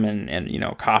imitate them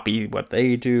and copy what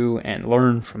they do and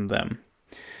learn from them.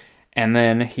 And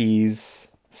then he's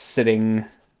sitting,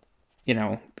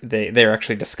 they're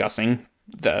actually discussing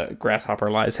the grasshopper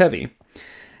lies heavy.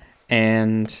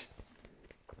 And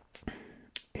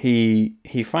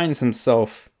he finds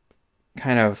himself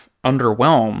kind of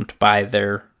underwhelmed by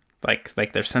their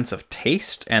their sense of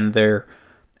taste and their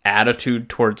attitude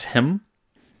towards him.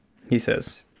 He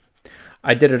says,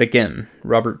 "I did it again,"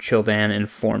 Robert Childan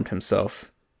informed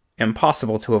himself.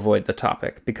 "Impossible to avoid the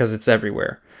topic, because it's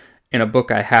everywhere. In a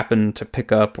book I happened to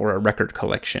pick up, or a record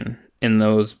collection. In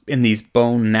these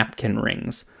bone napkin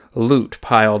rings. Loot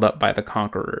piled up by the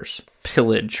conquerors.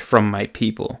 Pillage from my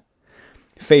people.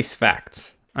 Face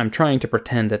facts. I'm trying to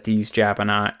pretend that these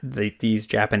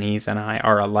Japanese and I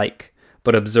are alike.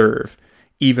 But observe,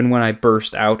 even when I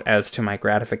burst out as to my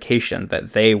gratification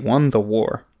that they won the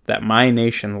war, that my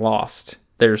nation lost,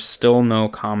 there's still no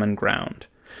common ground.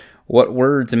 What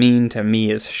words mean to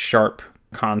me is sharp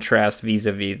contrast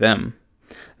vis-a-vis them.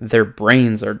 Their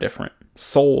brains are different,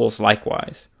 souls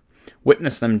likewise.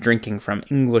 Witness them drinking from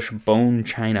English bone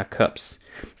china cups,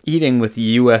 eating with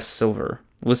U.S. silver,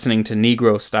 listening to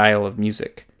Negro style of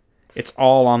music. It's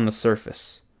all on the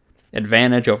surface.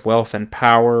 Advantage of wealth and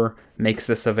power makes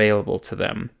this available to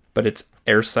them, but it's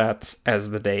ersatz as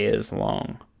the day is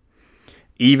long.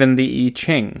 Even the I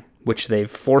Ching, which they've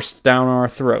forced down our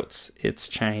throats, it's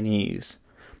Chinese,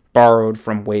 borrowed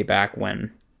from way back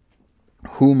when.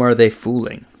 Whom are they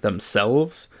fooling?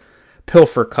 Themselves?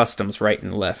 Pilfer customs right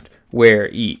and left, wear,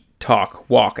 eat, talk,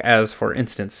 walk, as, for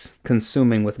instance,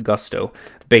 consuming with gusto,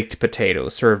 baked potato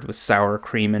served with sour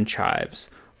cream and chives,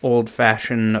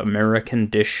 old-fashioned American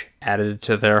dish added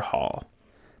to their haul.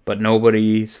 But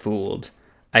nobody's fooled,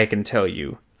 I can tell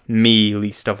you, me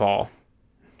least of all.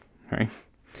 Right?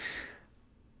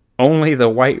 Only the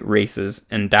white races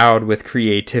endowed with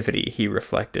creativity, he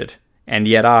reflected, and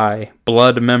yet I,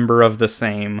 blood member of the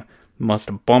same,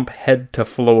 must bump head to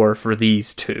floor for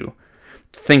these two.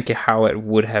 Think how it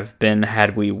would have been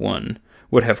had we won,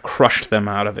 would have crushed them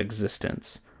out of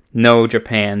existence. No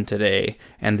Japan today,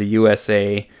 and the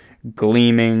USA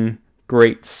gleaming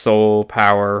great soul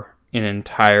power in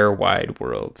entire wide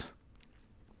world.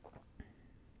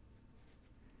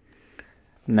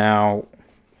 Now,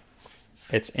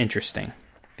 it's interesting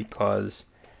because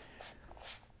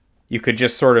you could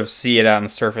just sort of see it on the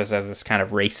surface as this kind of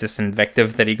racist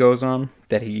invective that he goes on,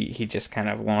 that he just kind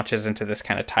of launches into this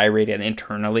kind of tirade, and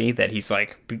internally that he's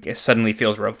like suddenly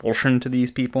feels revulsion to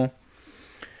these people.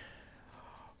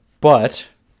 But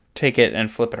take it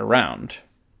and flip it around.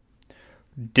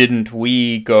 Didn't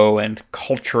we go and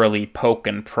culturally poke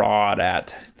and prod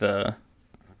at the,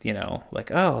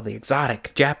 the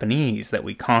exotic Japanese that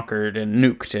we conquered and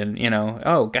nuked, and,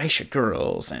 geisha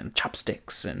girls and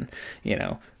chopsticks and,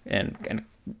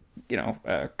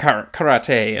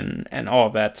 karate and all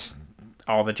of that,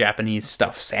 all the Japanese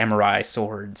stuff, samurai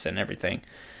swords and everything.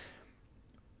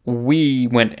 We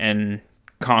went and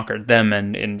conquered them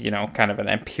in kind of an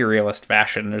imperialist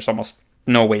fashion. There's almost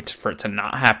no way for it to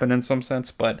not happen in some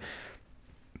sense, but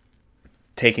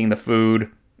taking the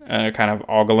food, kind of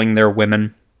ogling their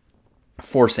women,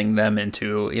 forcing them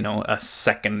into, a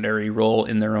secondary role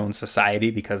in their own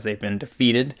society because they've been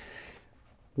defeated.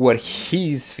 What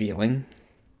he's feeling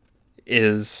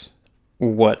is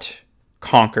what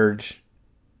conquered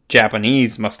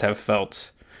Japanese must have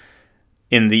felt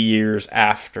in the years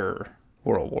after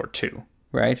World War II,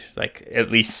 right? Like,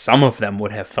 at least some of them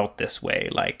would have felt this way,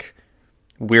 like,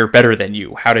 we're better than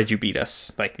you. How did you beat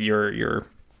us? Like, you're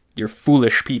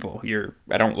foolish people.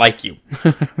 I don't like you.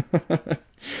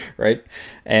 Right?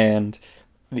 And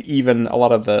even a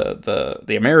lot of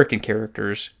the American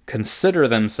characters consider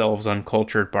themselves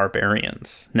uncultured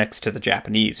barbarians next to the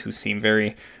Japanese, who seem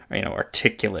very,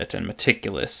 articulate and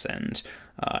meticulous and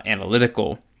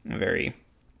analytical, and very,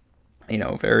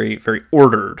 very, very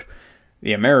ordered.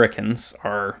 The Americans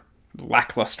are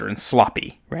lackluster and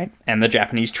sloppy, right? And the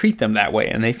Japanese treat them that way,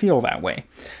 and they feel that way.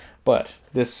 But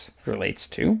this relates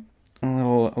to a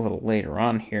little later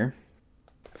on here.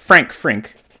 Frank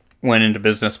Frink went into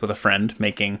business with a friend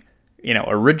making,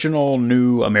 original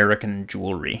new American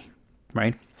jewelry,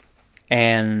 right?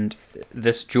 And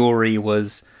this jewelry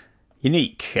was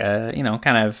unique,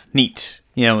 kind of neat,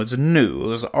 You know, it's new. It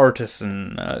was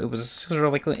artisan. It was sort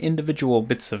of like the individual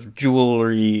bits of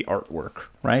jewelry artwork,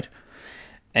 right?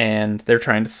 And they're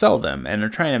trying to sell them, and they're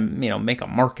trying to, make a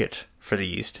market for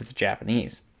these to the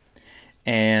Japanese.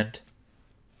 And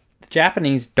the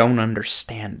Japanese don't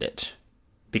understand it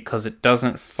because it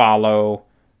doesn't follow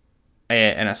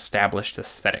an established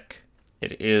aesthetic.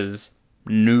 It is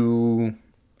a new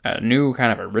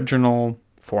kind of original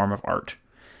form of art.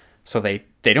 So they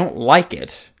don't like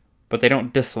it, but they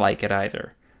don't dislike it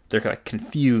either. They're like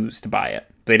confused by it.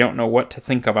 They don't know what to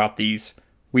think about these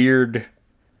weird,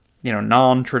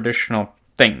 non-traditional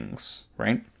things,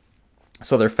 right?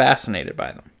 So they're fascinated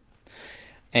by them.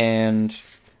 And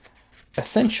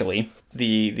essentially,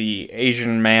 the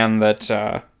Asian man that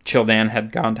Childan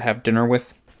had gone to have dinner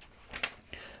with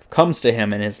comes to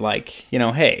him and is like,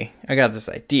 hey, I got this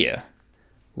idea.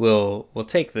 We'll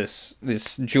take this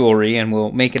jewelry and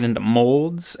we'll make it into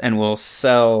molds and we'll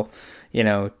sell,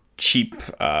 cheap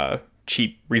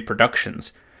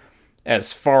reproductions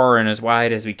as far and as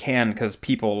wide as we can, because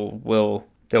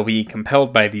they'll be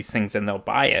compelled by these things and they'll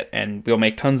buy it and we'll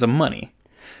make tons of money.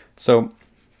 So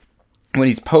when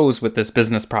he's posed with this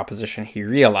business proposition, he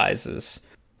realizes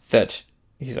that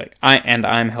he's like,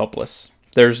 I'm helpless.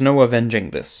 There's no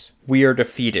avenging this. We are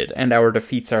defeated, and our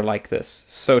defeats are like this,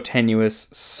 so tenuous,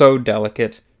 so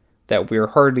delicate, that we're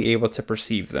hardly able to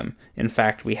perceive them. In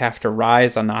fact, we have to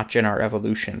rise a notch in our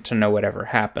evolution to know whatever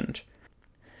happened.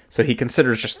 So he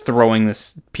considers just throwing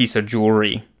this piece of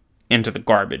jewelry into the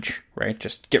garbage, right?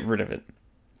 Just get rid of it.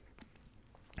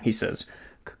 He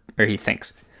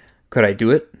thinks, could I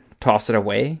do it? Toss it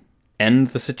away? End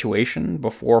the situation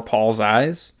before Paul's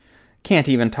eyes? Can't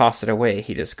even toss it away,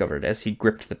 he discovered as he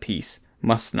gripped the piece.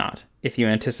 Must not, if you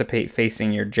anticipate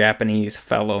facing your Japanese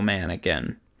fellow man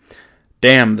again.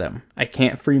 Damn them. I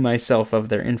can't free myself of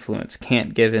their influence,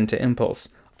 can't give in to impulse.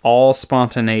 All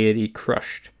spontaneity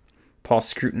crushed. Paul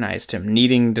scrutinized him,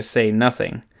 needing to say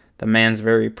nothing, the man's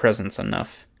very presence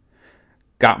enough.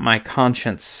 Got my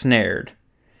conscience snared.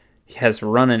 He has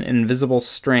run an invisible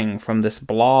string from this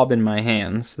blob in my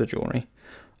hands, the jewelry,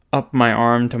 up my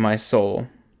arm to my soul.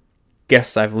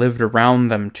 Guess I've lived around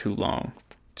them too long.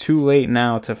 Too late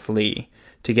now to flee,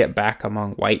 to get back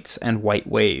among whites and white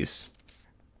ways.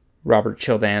 Robert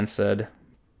Childan said,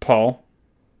 Paul?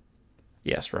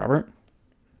 Yes, Robert?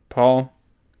 Paul,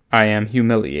 I am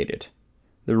humiliated.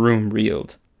 The room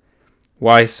reeled.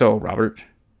 Why so, Robert?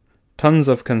 Tons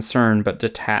of concern, but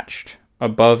detached,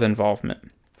 above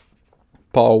involvement.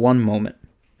 Paul, one moment.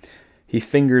 He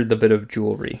fingered the bit of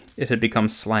jewelry. It had become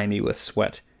slimy with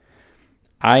sweat.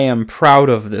 I am proud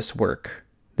of this work.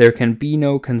 There can be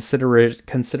no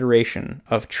consideration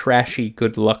of trashy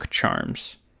good luck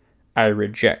charms. I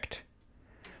reject.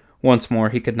 Once more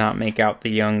he could not make out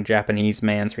the young Japanese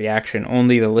man's reaction,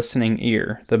 only the listening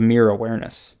ear, the mere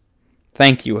awareness.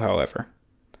 Thank you, however.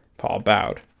 Paul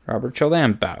bowed. Robert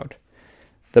Childan bowed.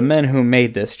 The men who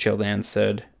made this, Childan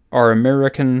said, are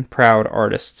American proud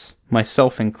artists,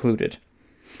 myself included.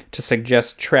 To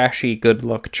suggest trashy good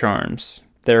luck charms,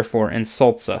 therefore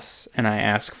insults us, and I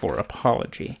ask for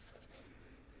apology.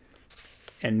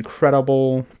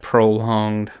 Incredible,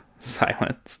 prolonged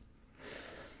silence.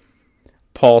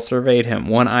 Paul surveyed him,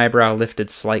 one eyebrow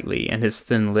lifted slightly, and his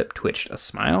thin lip twitched. A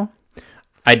smile?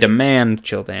 I demand,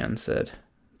 Childan said.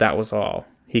 That was all.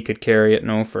 He could carry it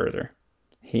no further.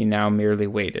 He now merely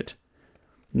waited.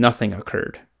 Nothing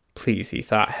occurred. Please, he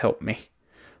thought, help me.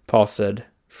 Paul said,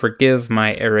 forgive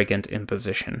my arrogant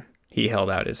imposition. He held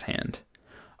out his hand.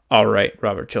 All right,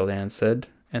 Robert Childan said,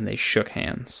 and they shook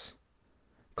hands.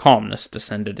 Calmness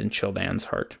descended in Childan's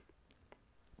heart.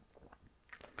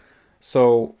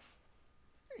 So,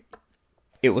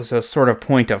 it was a sort of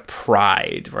point of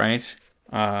pride, right?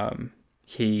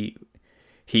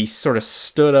 He sort of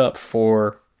stood up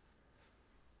for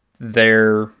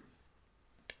their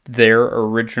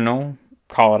original,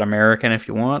 call it American if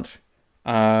you want,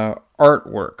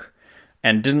 artwork,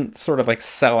 and didn't sort of like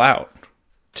sell out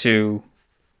to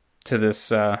this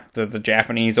the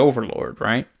Japanese overlord,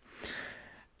 right?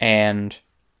 And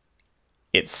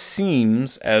it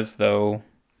seems as though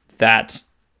that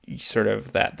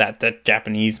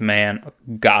Japanese man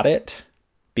got it,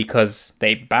 because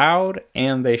they bowed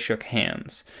and they shook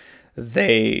hands.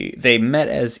 They met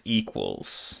as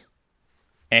equals,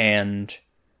 and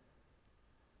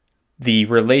the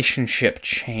relationship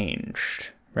changed,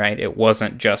 right? It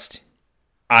wasn't just,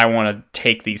 I want to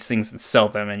take these things and sell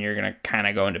them, and you're going to kind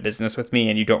of go into business with me,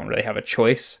 and you don't really have a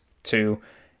choice, to,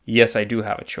 yes, I do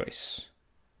have a choice.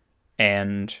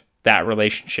 And that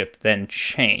relationship then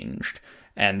changed.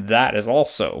 And that is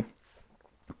also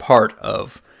part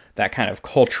of that kind of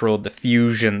cultural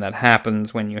diffusion that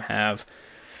happens when you have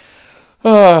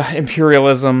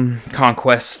imperialism,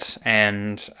 conquest,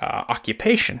 and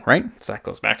occupation, right? So that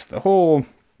goes back to the whole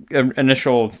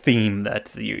initial theme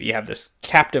that you have this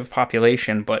captive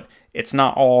population, but it's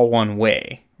not all one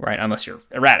way, right? Unless you're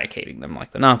eradicating them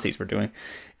like the Nazis were doing.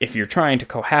 If you're trying to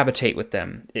cohabitate with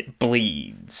them, it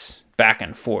bleeds back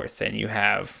and forth, and you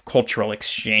have cultural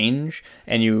exchange,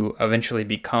 and you eventually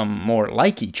become more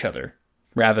like each other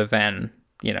rather than,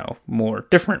 more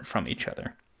different from each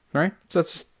other, right? So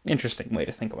that's an interesting way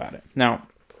to think about it. Now,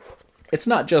 it's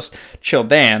not just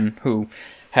Childan who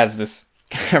has this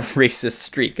kind of racist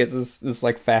streak. It's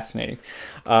like fascinating.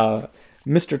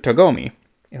 Mr. Togomi,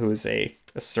 who is a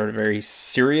sort of very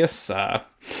serious I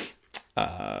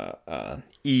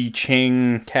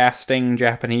Ching casting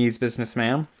Japanese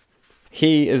businessman,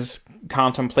 he is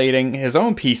contemplating his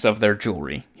own piece of their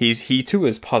jewelry. He too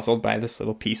is puzzled by this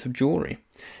little piece of jewelry.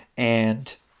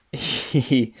 And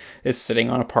he is sitting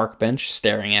on a park bench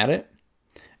staring at it.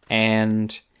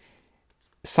 And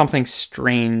something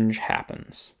strange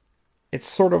happens. It's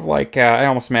sort of like, I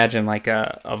almost imagine like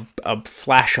a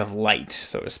flash of light,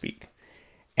 so to speak.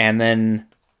 And then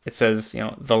it says,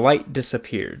 the light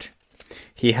disappeared.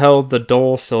 He held the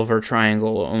dull silver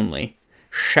triangle only.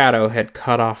 Shadow had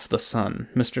cut off the sun.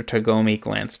 Mr. Togomi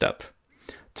glanced up.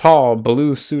 Tall,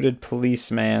 blue-suited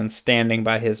policeman standing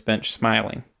by his bench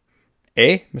smiling.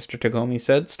 Eh? Mr. Togomi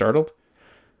said, startled.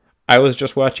 I was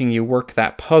just watching you work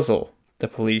that puzzle. The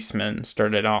policeman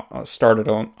started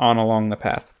on along the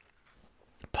path.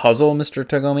 Puzzle? Mr.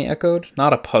 Togomi echoed.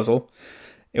 Not a puzzle.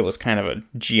 It was kind of a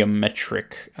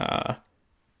geometric,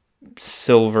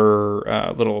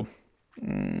 silver little...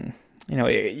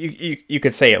 you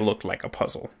could say it looked like a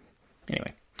puzzle.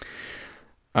 Anyway.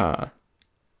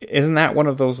 Isn't that one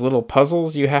of those little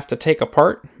puzzles you have to take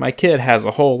apart? My kid has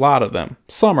a whole lot of them.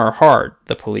 Some are hard,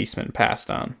 the policeman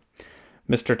passed on.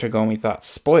 Mr. Togomi thought,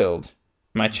 spoiled.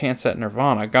 My chance at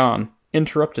nirvana gone.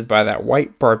 Interrupted by that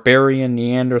white barbarian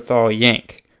Neanderthal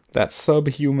yank. That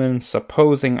subhuman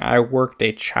supposing I worked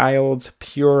a child's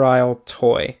puerile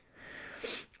toy.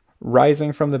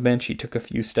 Rising from the bench, he took a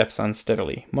few steps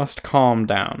unsteadily. Must calm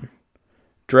down.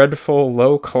 Dreadful,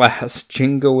 low-class,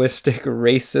 jingoistic,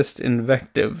 racist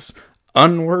invectives,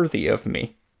 unworthy of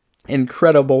me.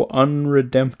 Incredible,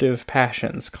 unredemptive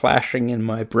passions clashing in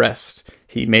my breast.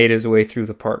 He made his way through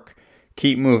the park.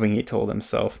 Keep moving, he told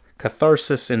himself.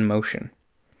 Catharsis in motion.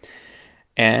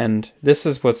 And this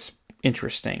is what's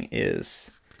interesting is...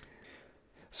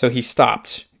 So he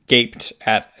stopped, gaped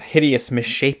at a hideous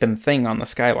misshapen thing on the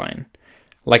skyline.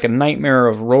 Like a nightmare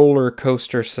of roller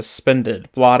coaster suspended,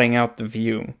 blotting out the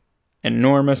view.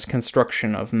 Enormous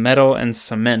construction of metal and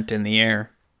cement in the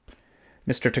air.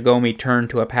 Mr. Togomi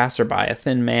turned to a passerby, a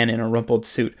thin man in a rumpled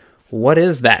suit. What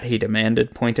is that? He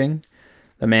demanded, pointing.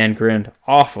 The man grinned.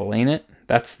 Awful, ain't it?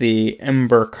 That's the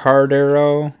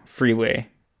Embarcadero Freeway.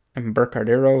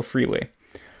 Embarcadero Freeway.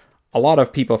 A lot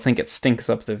of people think it stinks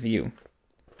up the view.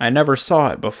 I never saw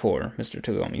it before, Mr.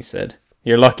 Togomi said.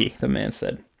 You're lucky, the man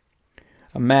said.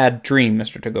 A mad dream,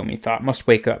 Mr. Togomi thought. Must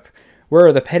wake up. Where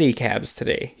are the pedicabs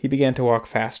today? He began to walk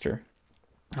faster.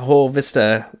 The whole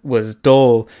vista was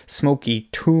dull, smoky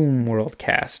tomb world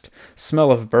cast.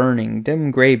 Smell of burning,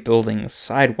 dim gray buildings,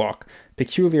 sidewalk,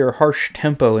 peculiar harsh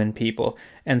tempo in people,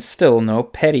 and still no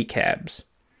pedicabs.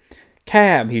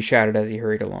 Cab, he shouted as he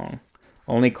hurried along.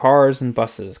 Only cars and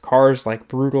buses, cars like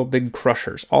brutal big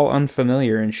crushers, all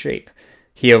unfamiliar in shape.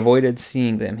 He avoided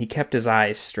seeing them. He kept his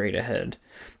eyes straight ahead.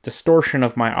 Distortion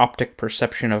of my optic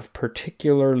perception of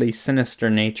particularly sinister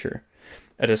nature.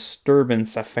 A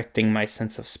disturbance affecting my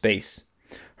sense of space.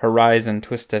 Horizon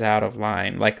twisted out of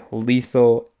line, like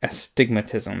lethal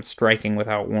astigmatism striking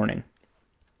without warning.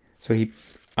 So he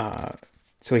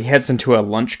heads into a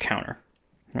lunch counter,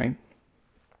 right?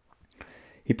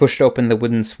 He pushed open the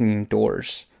wooden swinging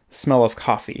doors. The smell of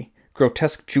coffee.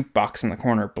 Grotesque jukebox in the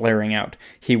corner blaring out.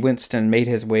 He winced and made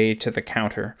his way to the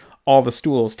counter. All the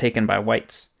stools taken by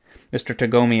whites. Mr.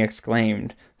 Togomi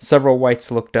exclaimed. Several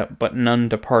whites looked up, but none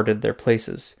departed their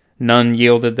places. None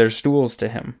yielded their stools to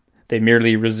him. They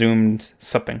merely resumed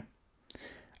supping.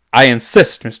 I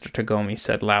insist, Mr. Togomi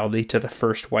said loudly to the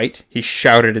first white. He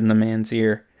shouted in the man's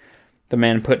ear. The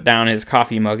man put down his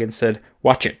coffee mug and said,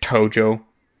 Watch it, Tojo.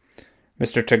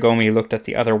 Mr. Togomi looked at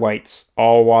the other whites.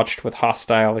 All watched with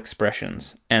hostile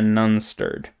expressions, and none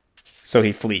stirred. So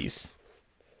he flees.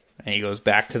 And he goes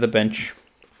back to the bench.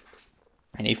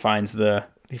 And he finds the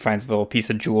little piece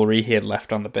of jewelry he had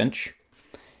left on the bench.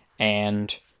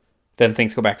 And then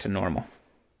things go back to normal.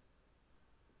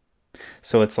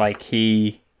 So it's like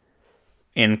he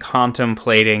in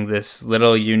contemplating this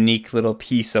little unique little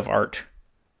piece of art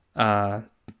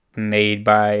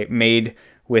made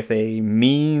with a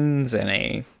means and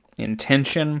a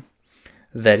intention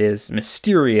that is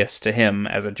mysterious to him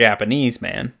as a Japanese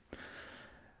man.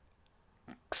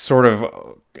 Sort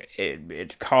of,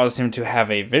 it caused him to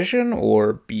have a vision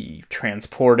or be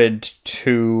transported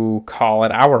to, call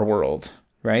it, our world,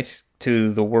 right?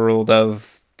 To the world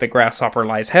of The Grasshopper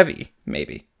Lies Heavy,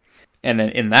 maybe. And then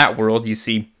in that world, you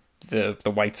see the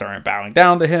whites aren't bowing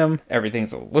down to him. Everything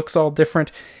looks all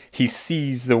different. He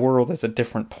sees the world as a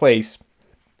different place.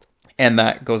 And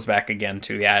that goes back again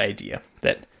to that idea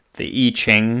that the I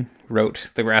Ching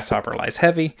wrote The Grasshopper Lies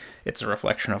Heavy. It's a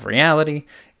reflection of reality.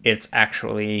 It's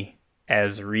actually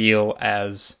as real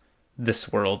as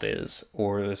this world is,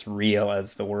 or as real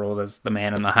as the world of The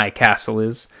Man in the High Castle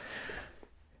is.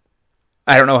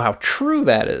 I don't know how true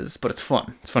that is, but it's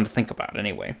fun. It's fun to think about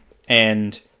anyway.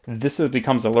 And this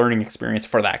becomes a learning experience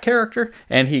for that character,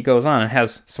 and he goes on and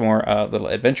has some more little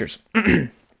adventures.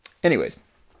 Anyways,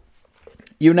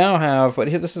 you now have,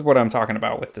 but this is what I'm talking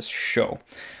about with this show.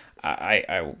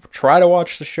 I try to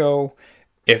watch the show.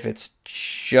 If it's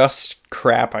just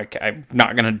crap, I'm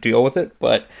not going to deal with it,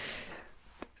 but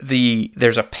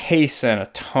there's a pace and a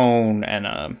tone and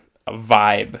a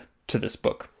vibe to this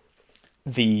book.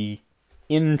 The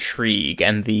intrigue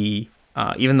and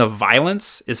even the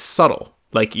violence is subtle.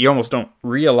 Like, you almost don't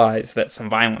realize that some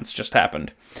violence just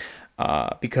happened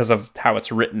because of how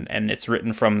it's written, and it's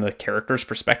written from the character's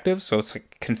perspective, so it's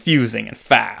like confusing and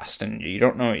fast, and you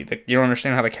don't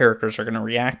understand how the characters are going to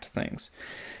react to things.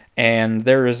 And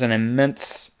there is an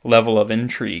immense level of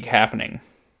intrigue happening,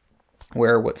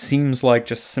 where what seems like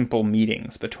just simple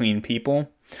meetings between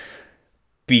people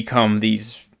become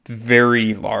these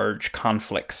very large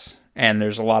conflicts, and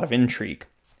there's a lot of intrigue.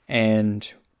 And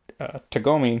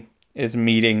Tagomi is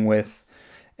meeting with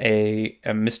a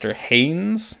Mr.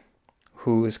 Haynes,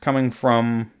 who is coming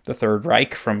from the Third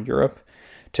Reich from Europe,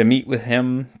 to meet with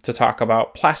him to talk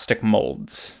about plastic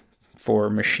molds for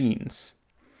machines.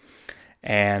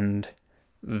 And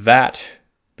that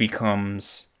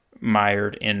becomes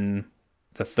mired in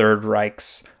the Third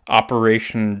Reich's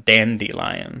Operation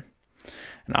Dandelion.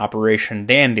 And Operation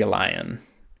Dandelion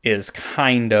is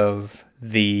kind of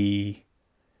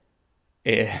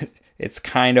it's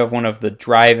kind of one of the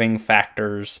driving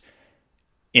factors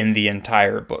in the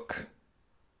entire book.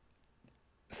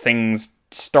 Things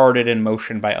started in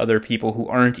motion by other people who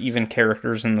aren't even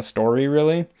characters in the story,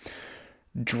 really,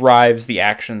 drives the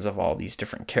actions of all these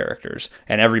different characters,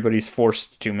 and everybody's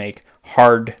forced to make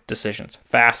hard decisions,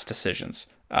 fast decisions,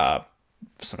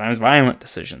 sometimes violent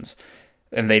decisions,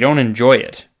 and they don't enjoy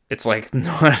it. It's like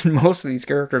most of these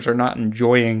characters are not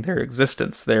enjoying their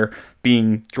existence. They're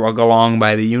being drug along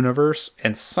by the universe,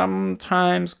 and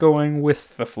sometimes going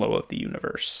with the flow of the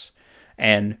universe,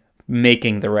 and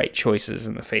making the right choices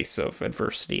in the face of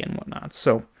adversity and whatnot.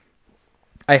 So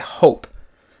I hope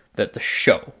that the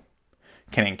show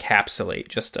can encapsulate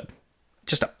just a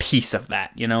piece of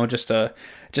that, just the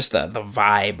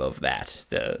vibe of that,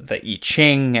 the I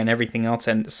Ching and everything else.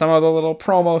 And some of the little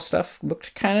promo stuff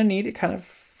looked kind of neat. It kind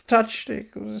of touched.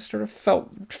 It sort of felt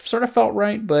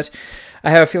right, but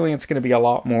I have a feeling it's going to be a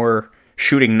lot more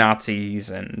shooting Nazis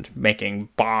and making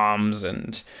bombs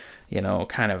and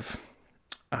kind of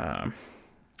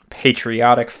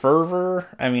patriotic fervor.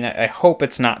 I mean, I hope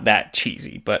it's not that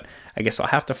cheesy, but I guess I'll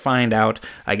have to find out.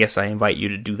 I guess I invite you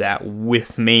to do that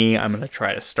with me. I'm going to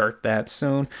try to start that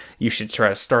soon. You should try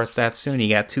to start that soon. You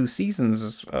got 2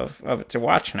 seasons of it to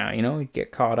watch now, you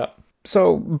get caught up.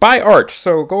 So, buy art.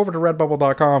 So, go over to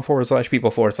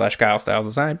redbubble.com/people/Kyle Style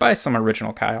Design. Buy some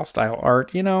original Kyle Style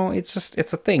art. It's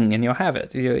a thing, and you'll have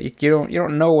it. You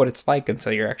don't know what it's like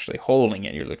until you're actually holding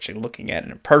it. You're actually looking at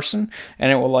it in person,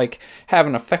 and it will, have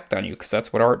an effect on you, because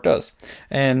that's what art does.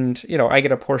 And, I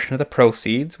get a portion of the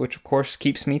proceeds, which, of course,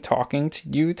 keeps me talking to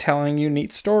you, telling you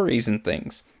neat stories and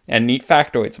things, and neat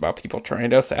factoids about people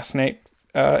trying to assassinate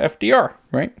FDR,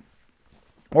 right?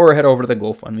 Or head over to the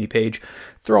GoFundMe page,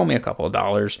 throw me a couple of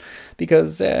dollars,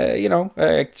 because,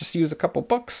 I just use a couple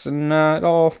bucks, and it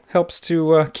all helps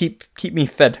to keep me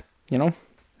fed,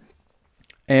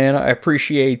 And I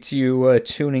appreciate you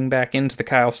tuning back into the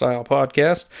Kyle Style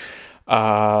Podcast.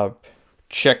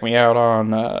 Check me out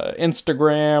on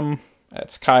Instagram.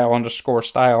 That's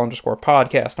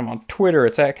Kyle_Style_podcast. I'm on Twitter.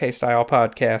 It's at KStyle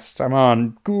Podcast. I'm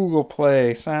on Google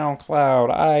Play,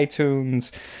 SoundCloud,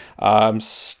 iTunes. I'm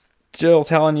still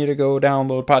telling you to go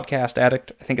download Podcast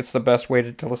Addict. I think it's the best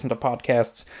way to listen to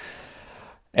podcasts.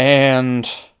 And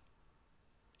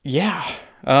yeah,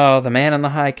 The Man in the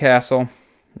High Castle,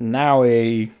 now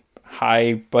a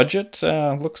high budget.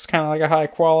 Looks kind of like a high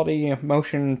quality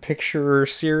motion picture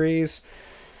series.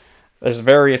 There's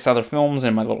various other films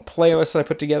in my little playlist that I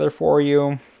put together for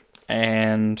you.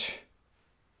 And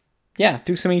yeah,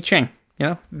 do some I Ching.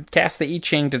 Cast the I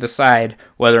Ching to decide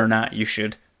whether or not you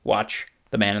should watch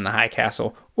The Man in the High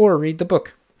Castle or read the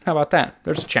book. How about that?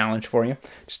 There's a challenge for you.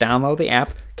 Just download the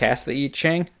app, cast the I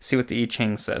Ching, see what the I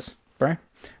Ching says. Right?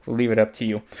 We'll leave it up to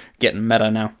you. Getting meta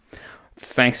now.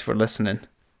 Thanks for listening.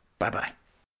 Bye-bye.